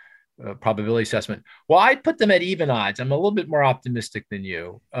probability assessment. Well, I'd put them at even odds. I'm a little bit more optimistic than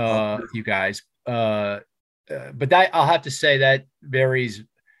you guys. But that, I'll have to say, that varies,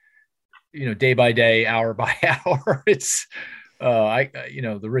 day by day, hour by hour. It's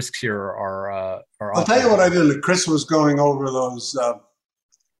the risks here are. I'll tell you what I did. Chris was going over those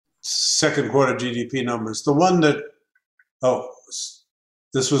second quarter GDP numbers. The one that,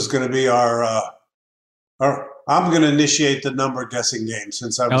 this was going to be our. I'm going to initiate the number guessing game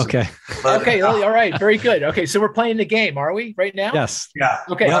since I was okay. Okay, all right, very good. Okay, so we're playing the game, are we right now? Yes. Yeah.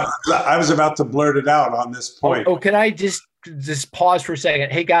 Okay. I was about to blurt it out on this point. Oh, can I just pause for a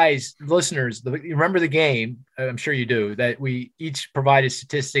second? Hey guys, listeners, you remember the game? I'm sure you do. That we each provide a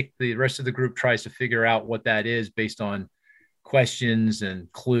statistic. The rest of the group tries to figure out what that is based on questions and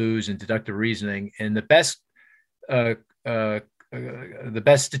clues and deductive reasoning. And the best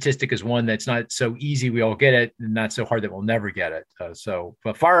statistic is one that's not so easy we all get it, and not so hard that we'll never get it.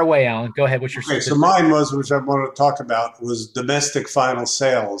 But fire away, Alan. Go ahead. What's your statistic? So mine was, which I wanted to talk about, was domestic final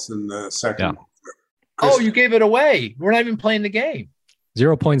sales in the second quarter. Oh, you gave it away. We're not even playing the game.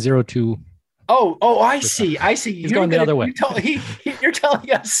 0.02. Oh, I see. He's going the other way. You're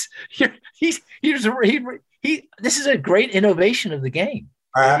telling us this is a great innovation of the game.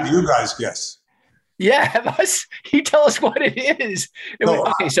 I have you guys guess. Yeah, have us. You tell us what it is.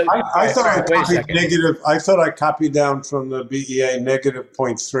 Okay, so I thought I copied negative. I thought I copied down from the BEA negative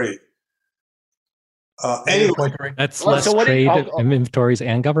 0.3. Anyway, that's less trade, inventories,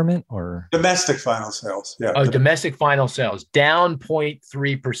 and government, or domestic final sales. Yeah. Oh, domestic final sales down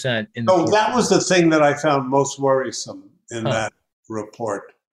 0.3% in the quarter. That was the thing that I found most worrisome in that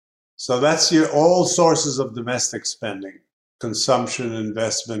report. So that's all sources of domestic spending: consumption,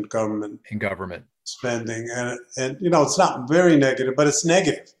 investment, government spending, and it's not very negative, but it's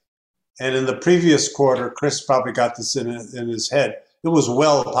negative. And in the previous quarter, Chris probably got this in his head. It was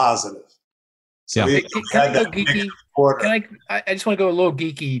well positive. So Can I go geeky? I just want to go a little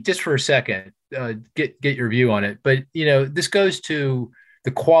geeky just for a second, get your view on it. But, this goes to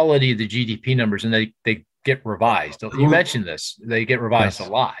the quality of the GDP numbers, and they get revised. You mentioned this. They get revised a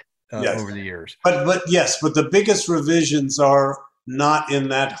lot over the years. But the biggest revisions are not in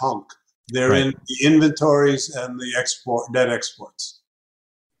that hunk. They're in the inventories and the net exports.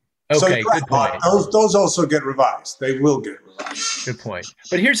 Okay, good point. Those also get revised. They will get revised. Good point.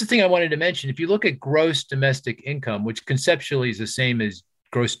 But here's the thing I wanted to mention. If you look at gross domestic income, which conceptually is the same as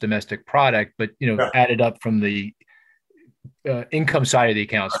gross domestic product, but added up from the income side of the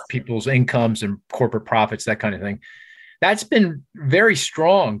accounts, people's incomes and corporate profits, that kind of thing, that's been very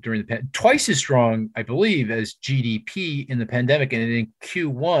strong during the twice as strong, I believe, as GDP in the pandemic. And in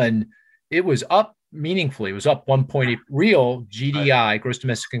Q1, it was up meaningfully. It was up 1.8. Real GDI, gross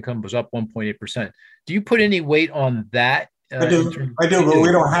domestic income, was up 1.8%. Do you put any weight on that? I do, but we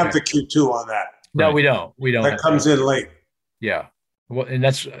don't have the Q2 on that. No, we don't. That comes in late. Yeah. Well, and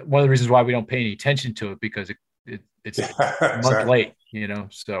that's one of the reasons why we don't pay any attention to it, because it's a month late,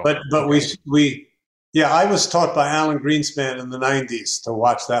 So, but I was taught by Alan Greenspan in the 90s to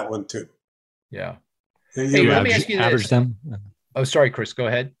watch that one too. Yeah. Hey, let me ask you this. Average them. Oh, sorry, Chris. Go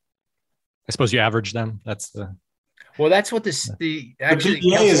ahead. I suppose you average them. That's what the BEA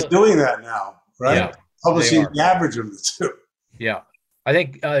is doing that now, right? Yeah, publishing the average of the two. Yeah, I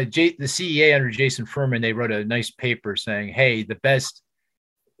think the CEA under Jason Furman, they wrote a nice paper saying, "Hey, the best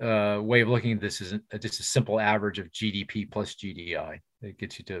way of looking at this is just a simple average of GDP plus GDI. It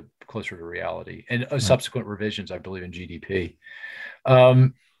gets you to closer to reality, and subsequent revisions, I believe, in GDP."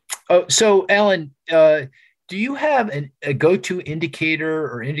 So, Alan. Do you have a go-to indicator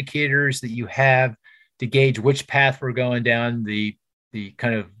or indicators that you have to gauge which path we're going down, the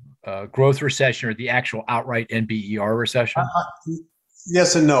kind of growth recession or the actual outright NBER recession?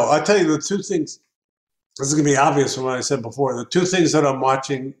 Yes and no. I'll tell you the two things. This is going to be obvious from what I said before. The two things that I'm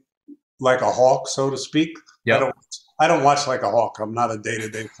watching like a hawk, so to speak. Yep. I don't watch like a hawk. I'm not a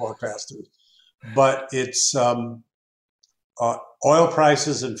day-to-day forecaster. But it's oil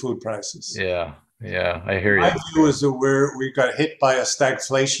prices and food prices. Yeah, I hear you. My view is that we got hit by a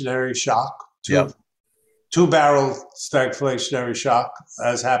stagflationary shock, two-barrel stagflationary shock,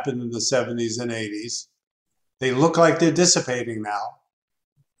 as happened in the 70s and 80s. They look like they're dissipating now,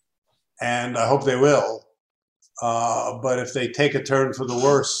 and I hope they will. But if they take a turn for the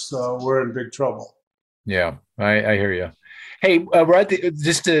worse, we're in big trouble. Yeah, I hear you. Hey, we're at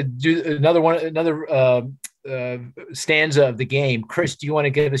just to do another stanza of the game. Chris, do you want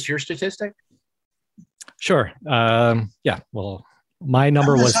to give us your statistic? Sure. Well, my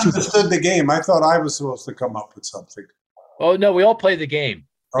number was I understood the game. I thought I was supposed to come up with something. Oh no, we all play the game.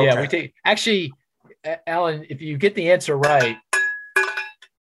 Okay. Yeah, we take. Actually, Alan, if you get the answer right,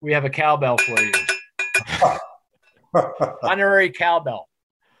 we have a cowbell for you. Honorary cowbell.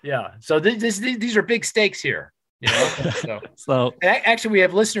 Yeah. So these are big stakes here. So actually, we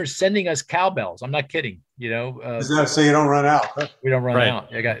have listeners sending us cowbells. I'm not kidding. Is that so you don't run out? Huh? We don't run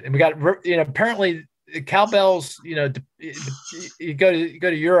out. We got apparently cowbells. You go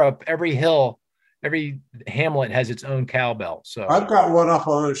to Europe, every hill, every hamlet has its own cowbell. So I've got one up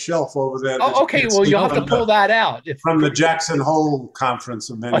on a shelf over there. Oh, okay. Well, you'll have to pull that out from the Jackson Hole conference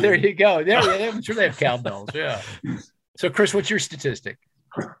of many. Oh, there you go. I'm sure they have cowbells. Yeah. So, Chris, what's your statistic?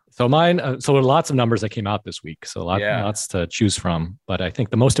 So mine. So there are lots of numbers that came out this week. So lots to choose from. But I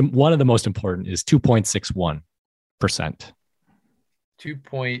think one of the most important is 2.61%.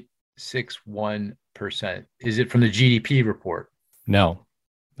 2.61%. Is it from the GDP report? No.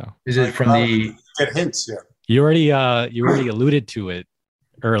 Is it from the? Get hints. Yeah. You already alluded to it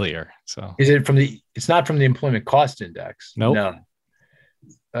earlier. So is it from the? It's not from the employment cost index. Nope. No.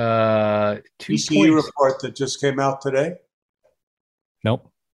 ECE report that just came out today.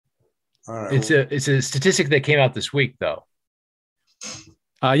 Nope. All right. It's a statistic that came out this week, though.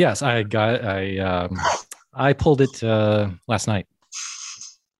 Yes, I pulled it last night.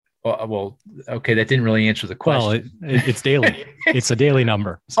 Well, okay, that didn't really answer the question. Well, it's daily. It's a daily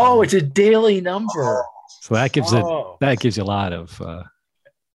number. So. It's a daily number. So that gives you a lot of.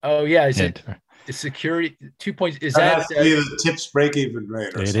 Is it the security 2 points? Is that the tips break even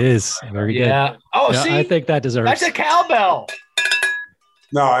rate? It is very good. Yeah. Oh, see, I think that deserves. That's a cowbell.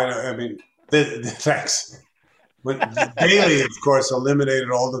 No, I mean, thanks. But daily, of course, eliminated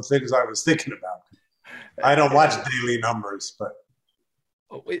all the things I was thinking about. I don't watch daily numbers, but.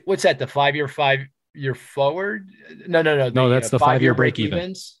 What's that? The 5-year forward? No. No, that's the 5-year break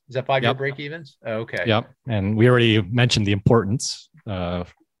evens. Is that 5-year break evens? Oh, okay. Yep. And we already mentioned the importance for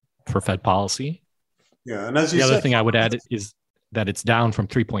Fed policy. Yeah, and as you the said, other thing I would add is that it's down from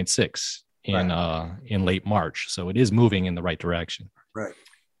 3.6 in late March, so it is moving in the right direction. Right.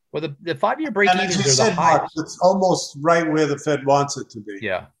 Well, the 5-year break evens are the highest. It's almost right where the Fed wants it to be.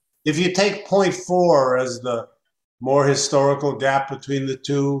 Yeah. If you take 0.4 as the more historical gap between the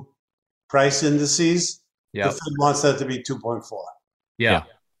two price indices, the Fed wants that to be 2.4. Yeah.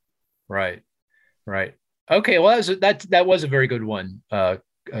 Right. Okay. Well, that was a very good one,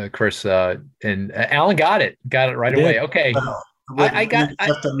 Chris. And Alan got it right away. Okay. I got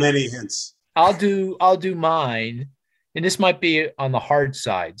the many hints. I'll do mine, and this might be on the hard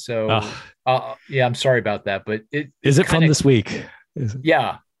side. So, I'm sorry about that, but is it from this week?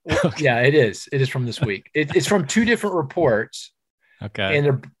 Yeah. Okay. Yeah, it is. It is from this week. It's from two different reports. Okay.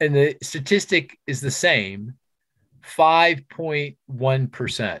 And the statistic is the same, 5.1%.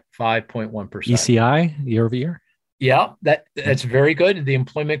 5.1%. ECI year over year? Yeah, that's very good. The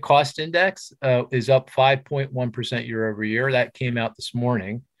employment cost index is up 5.1% year over year. That came out this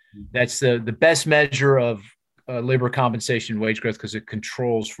morning. That's the best measure of labor compensation wage growth because it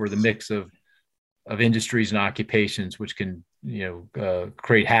controls for the mix of industries and occupations, which can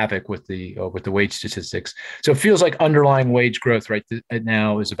create havoc with the wage statistics. So it feels like underlying wage growth right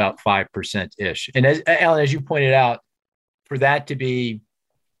now is about 5% ish. And as Alan, as you pointed out, for that to be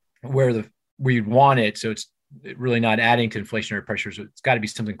where you'd want it, so it's really not adding to inflationary pressures. It's got to be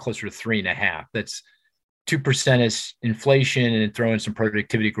something closer to 3.5. That's 2% is inflation, and then throw in some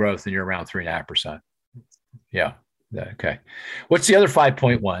productivity growth, and you're around 3.5%. Yeah. Okay. What's the other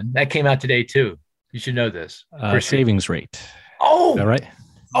 5.1? That came out today too. You should know this. Savings rate. Oh, is that right?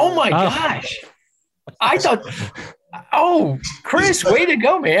 Oh my gosh. I thought, Chris, way to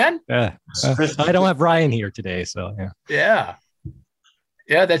go, man. Yeah. I don't have Ryan here today, so yeah.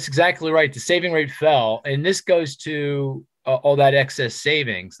 Yeah, that's exactly right. The saving rate fell, and this goes to all that excess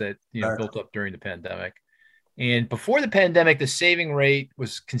savings that built up during the pandemic. And before the pandemic, the saving rate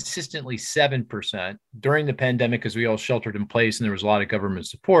was consistently 7%. During the pandemic, because we all sheltered in place and there was a lot of government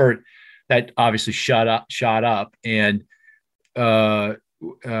support, that obviously shot up. And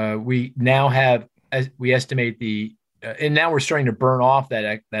we now have, we estimate and now we're starting to burn off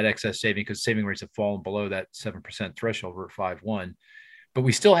that excess saving because saving rates have fallen below that 7% threshold. We're at 5.1. But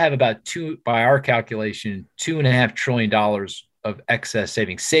we still have about by our calculation, $2.5 trillion of excess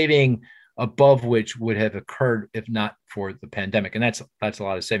saving above which would have occurred if not for the pandemic. And that's a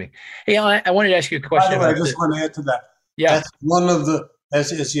lot of saving. Hey, I wanted to ask you a question. By the way, I just want to add to that. Yeah. That's one of the,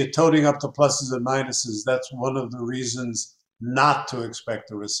 as you're toting up the pluses and minuses, that's one of the reasons not to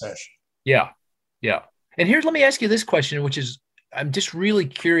expect a recession. Yeah. Yeah. And let me ask you this question, which is, I'm just really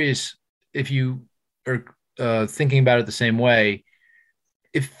curious if you are thinking about it the same way.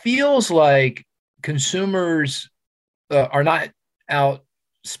 It feels like consumers are not out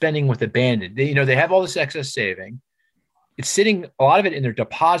spending with abandon. They have all this excess saving. It's sitting, a lot of it in their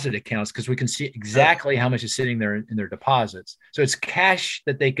deposit accounts because we can see exactly how much is sitting there in their deposits. So it's cash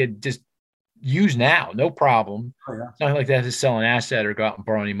that they could just use now, no problem. Oh, yeah. It's not like they have to sell an asset or go out and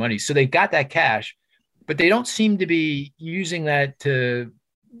borrow any money. So they got that cash. but they don't seem to be using that to,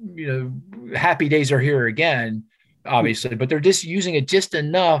 happy days are here again, obviously, but they're just using it just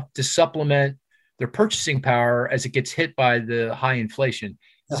enough to supplement their purchasing power as it gets hit by the high inflation.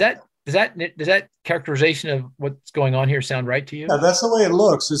 Does that characterization of what's going on here sound right to you? Yeah, that's the way it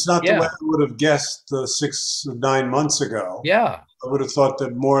looks. It's not the way I would have guessed 6 or 9 months ago. Yeah. I would have thought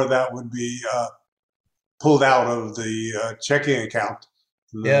that more of that would be pulled out of the checking account,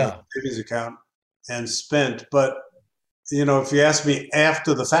 the savings account, and spent. But, if you ask me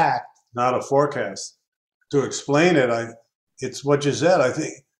after the fact, not a forecast, to explain it, it's what you said. I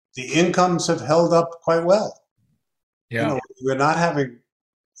think the incomes have held up quite well. Yeah. We're not having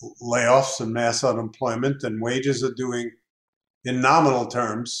layoffs and mass unemployment, and wages are doing, in nominal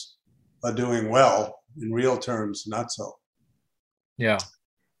terms, are doing well. In real terms, not so. Yeah.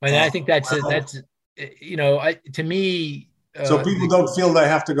 And I think that's to me. So people don't feel they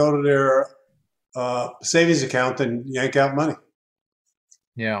have to go to their savings account and yank out money.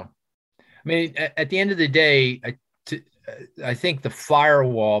 Yeah. I mean, at the end of the day, I think the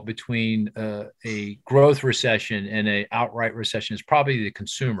firewall between a growth recession and an outright recession is probably the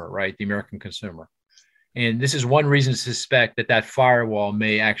consumer, right? The American consumer. And this is one reason to suspect that firewall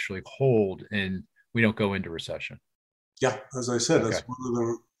may actually hold and we don't go into recession. Yeah, as I said, that's one of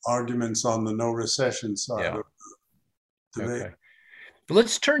the arguments on the no recession side of the debate. Okay. But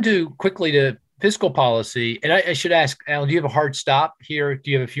let's turn quickly to fiscal policy. And I should ask, Alan, do you have a hard stop here?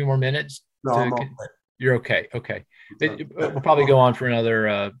 Do you have a few more minutes? No, I'm okay. You're okay. Okay. We'll probably go on for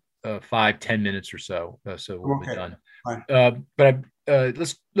another 5-10 minutes or so. So we'll be done. But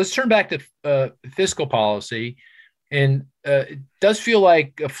let's turn back to fiscal policy. And it does feel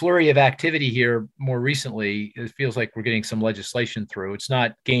like a flurry of activity here more recently. It feels like we're getting some legislation through. It's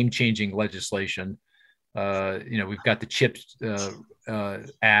not game-changing legislation. We've got the CHIPS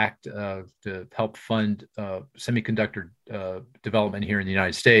Act to help fund semiconductor development here in the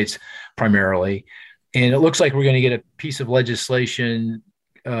United States primarily. And it looks like we're going to get a piece of legislation,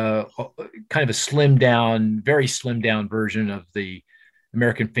 kind of a very slimmed down version of the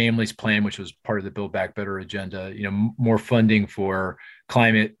American Families Plan, which was part of the Build Back Better agenda. More funding for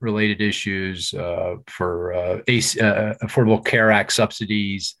climate-related issues, for Affordable Care Act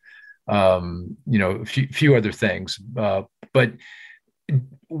subsidies, a few other things. But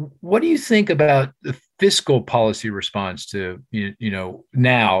what do you think about the fiscal policy response to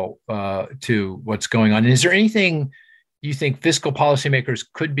now to what's going on? And is there anything you think fiscal policymakers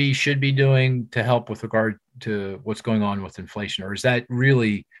should be doing to help with regard to what's going on with inflation, or is that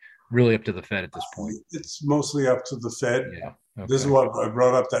really up to the Fed at this point? It's mostly up to the Fed. Yeah. Okay. This is what I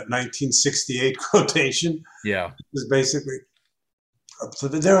brought up, that 1968 quotation. Yeah. Is basically. So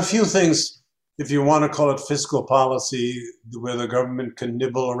there are a few things, if you want to call it fiscal policy, where the government can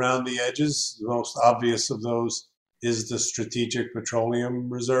nibble around the edges. The most obvious of those is the Strategic Petroleum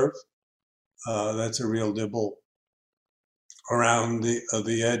Reserve. That's a real nibble around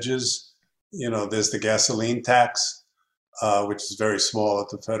the edges. There's the gasoline tax, which is very small at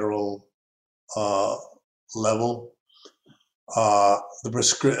the federal level. The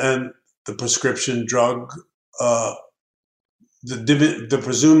prescription drug, the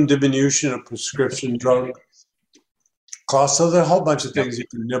presumed diminution of prescription drug costs. So there are a whole bunch of things you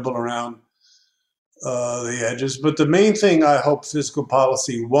can nibble around the edges. But the main thing I hope fiscal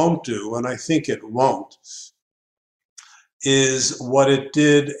policy won't do, and I think it won't, is what it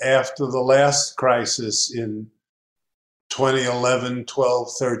did after the last crisis in 2011, 12,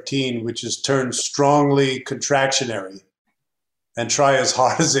 13, which is turn strongly contractionary and try as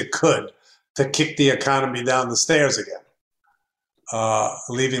hard as it could to kick the economy down the stairs again,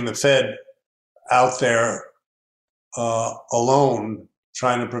 leaving the Fed out there alone,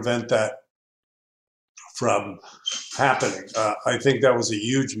 trying to prevent that from happening. I think that was a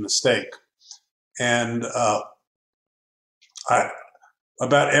huge mistake. And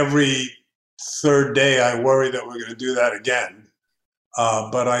about every third day, I worry that we're going to do that again.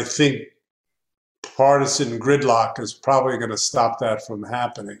 But I think partisan gridlock is probably going to stop that from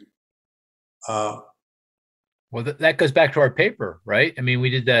happening. Well, that goes back to our paper, right? I mean, we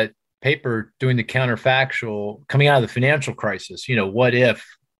did that paper doing the counterfactual coming out of the financial crisis, what if,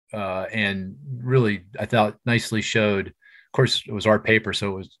 and really, I thought nicely showed, of course, it was our paper, so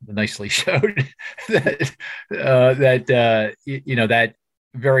it was nicely showed that that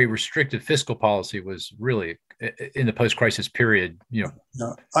very restrictive fiscal policy was really in the post-crisis period.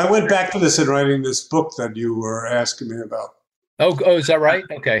 I went back to this in writing this book that you were asking me about. Oh, is that right?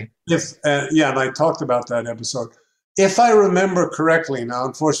 Okay. And I talked about that episode. If I remember correctly, now,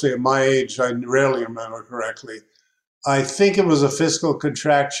 unfortunately, at my age, I rarely remember correctly. I think it was a fiscal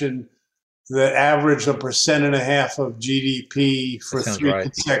contraction that averaged 1.5% of GDP for three right.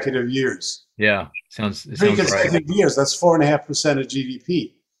 consecutive years. Yeah, sounds consecutive right. years. That's 4.5% of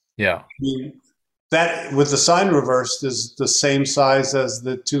GDP. Yeah, I mean, that with the sign reversed is the same size as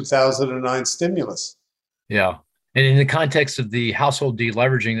the 2009 stimulus. Yeah. And in the context of the household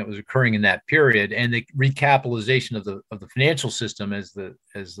deleveraging that was occurring in that period, and the recapitalization of the financial system and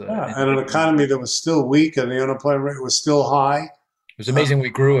an economy that was still weak and the unemployment rate was still high. It was amazing we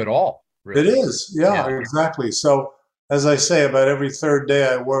grew at all. Really. It is, yeah, exactly. So, as I say, about every third day,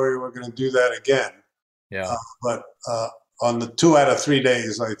 I worry we're going to do that again. Yeah. But on the 2 out of 3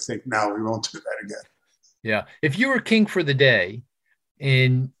 days, I think now we won't do that again. Yeah. If you were king for the day,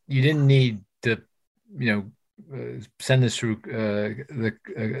 and you didn't need to, send this through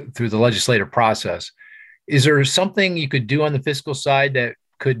the legislative process, is there something you could do on the fiscal side that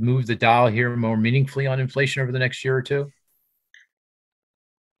could move the dial here more meaningfully on inflation over the next year or two?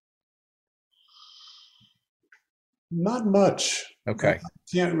 Not much. Okay. I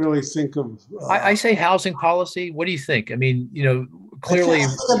can't really think of. I say housing policy. What do you think? I mean, clearly. I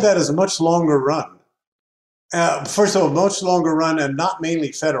think of that as a much longer run. First of all, much longer run and not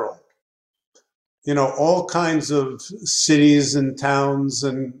mainly federal. All kinds of cities and towns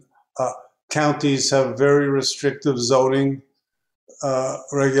and counties have very restrictive zoning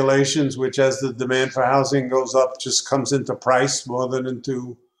regulations, which as the demand for housing goes up, just comes into price more than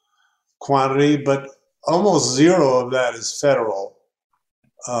into quantity. But almost zero of that is federal.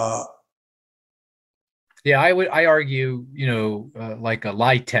 I argue, like a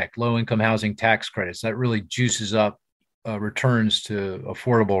LIHTC, low income housing tax credits, that really juices up returns to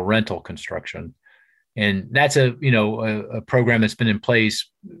affordable rental construction. And that's a program that's been in place.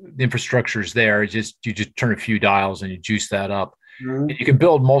 The infrastructure is there. You just turn a few dials and you juice that up. Mm-hmm. And you can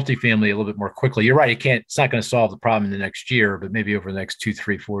build multifamily a little bit more quickly. You're right. It's not going to solve the problem in the next year, but maybe over the next 2,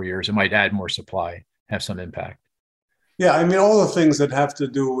 3, 4 years, it might add more supply, have some impact. Yeah. I mean, all the things that have to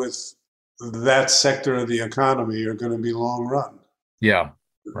do with that sector of the economy are going to be long run. Yeah.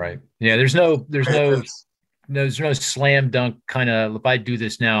 Right. Yeah. There's no slam dunk kind of, if I do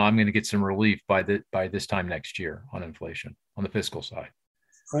this now, I'm going to get some relief by this time next year on inflation on the fiscal side.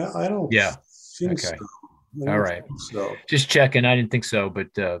 I don't. Yeah. Think okay. So. All right. So. Just checking. I didn't think so, but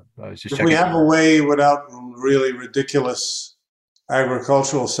I was just checking. We have a way without really ridiculous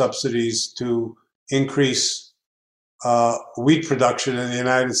agricultural subsidies to increase wheat production in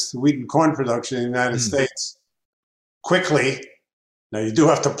the wheat and corn production in the United States quickly. Now you do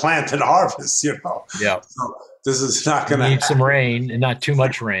have to plant and harvest, Yeah. So this is not going to need some rain and not too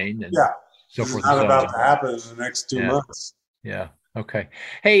much rain. And so forth. It's not about to happen in the next 2 months. Yeah. Okay.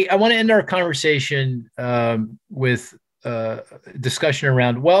 Hey, I want to end our conversation with discussion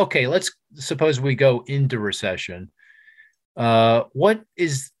around. Well, okay, let's suppose we go into recession. What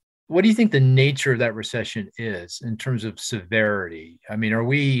do you think the nature of that recession is in terms of severity? I mean, are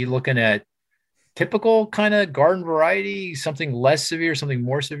we looking at typical kind of garden variety, something less severe, something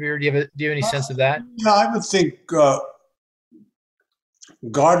more severe? Do you have any sense of that? Yeah, I would think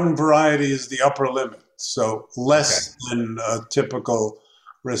garden variety is the upper limit, so less than a typical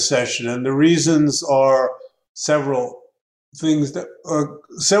recession. And the reasons are several things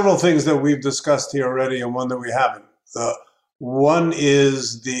that we've discussed here already, and one that we haven't. One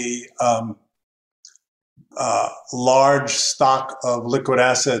is the large stock of liquid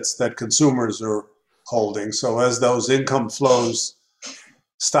assets that consumers are holding. So as those income flows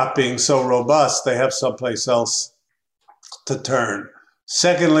stop being so robust, they have someplace else to turn.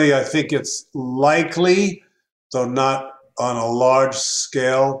 Secondly, I think it's likely, though not on a large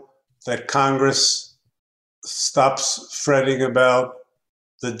scale, that Congress stops fretting about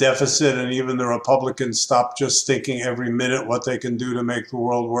the deficit, and even the Republicans stop just thinking every minute what they can do to make the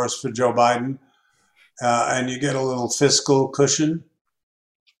world worse for Joe Biden. And you get a little fiscal cushion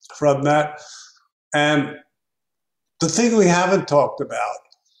from that. And the thing we haven't talked about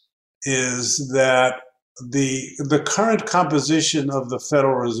is that the current composition of the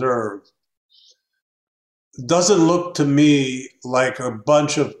Federal Reserve doesn't look to me like a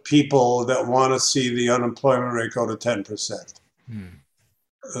bunch of people that want to see the unemployment rate go to 10%.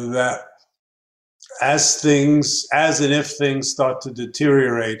 That as and if things start to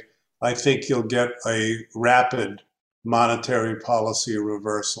deteriorate, I think you'll get a rapid monetary policy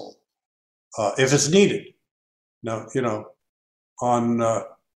reversal if it's needed. Now, on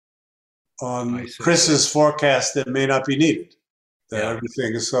Chris's forecast, it may not be needed. That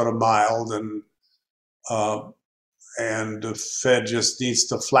everything is sort of mild, and the Fed just needs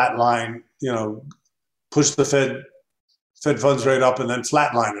to flatline. Push the Fed funds rate up and then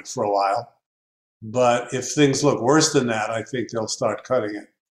flatline it for a while. But if things look worse than that, I think they'll start cutting it.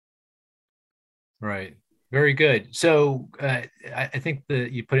 Right. Very good. So I think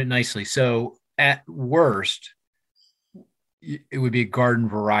that you put it nicely. So at worst, it would be a garden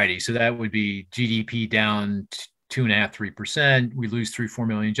variety. So that would be GDP down 2.5%, 3%. We lose 3-4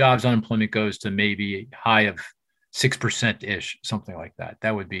 million jobs. Unemployment goes to maybe a high of 6% ish, something like that.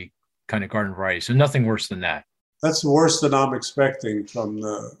 That would be kind of garden variety. So nothing worse than that. That's worse than I'm expecting from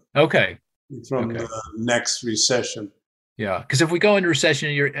the the next recession. Yeah, because if we go into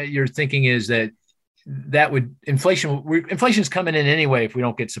recession, your thinking is that would inflation's coming in anyway if we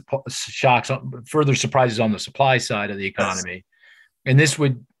don't get shocks, further surprises on the supply side of the economy. Yes. And this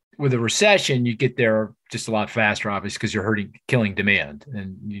would, with a recession, you get there just a lot faster, obviously, because you're killing demand,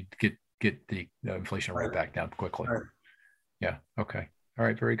 and you get the inflation rate back down quickly. Right. Yeah. Okay. All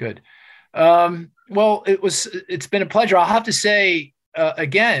right. Very good. Well, it's been a pleasure. I'll have to say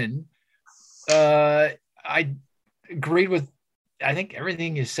again, I agreed with, I think,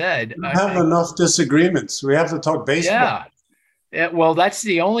 everything you said. We have enough disagreements. We have to talk baseball. Yeah. Well, that's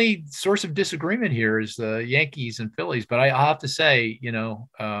the only source of disagreement here is the Yankees and Phillies. But I'll have to say,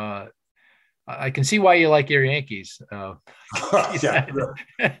 I can see why you like your Yankees. I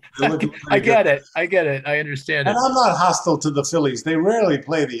get it. I understand it. And I'm not hostile to the Phillies. They rarely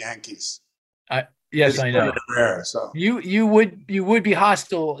play the Yankees. Yes, I know. Rare, so. You would be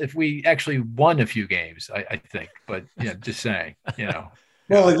hostile if we actually won a few games, I think. But yeah, just saying,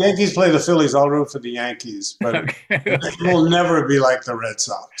 Well, the Yankees play the Phillies. I'll root for the Yankees, but it will never be like the Red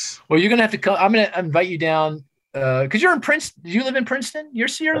Sox. Well, you're gonna have to come. I'm gonna invite you down because you're in Princeton. Do you live in Princeton? You're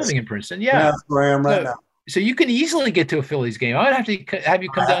living in Princeton, yeah. That's where I am right now. So you can easily get to a Phillies game. I would have to have you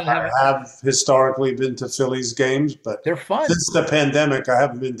come down. I have historically been to Phillies games, but they're fun. Since the pandemic, I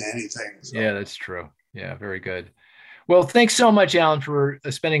haven't been to anything. So. Yeah, that's true. Yeah, very good. Well, thanks so much, Alan, for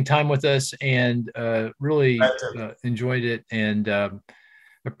spending time with us, and really enjoyed it, and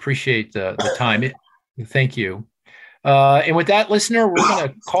appreciate the time. Thank you. And with that, listener, we're going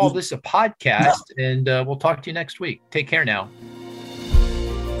to call this a podcast, and we'll talk to you next week. Take care now.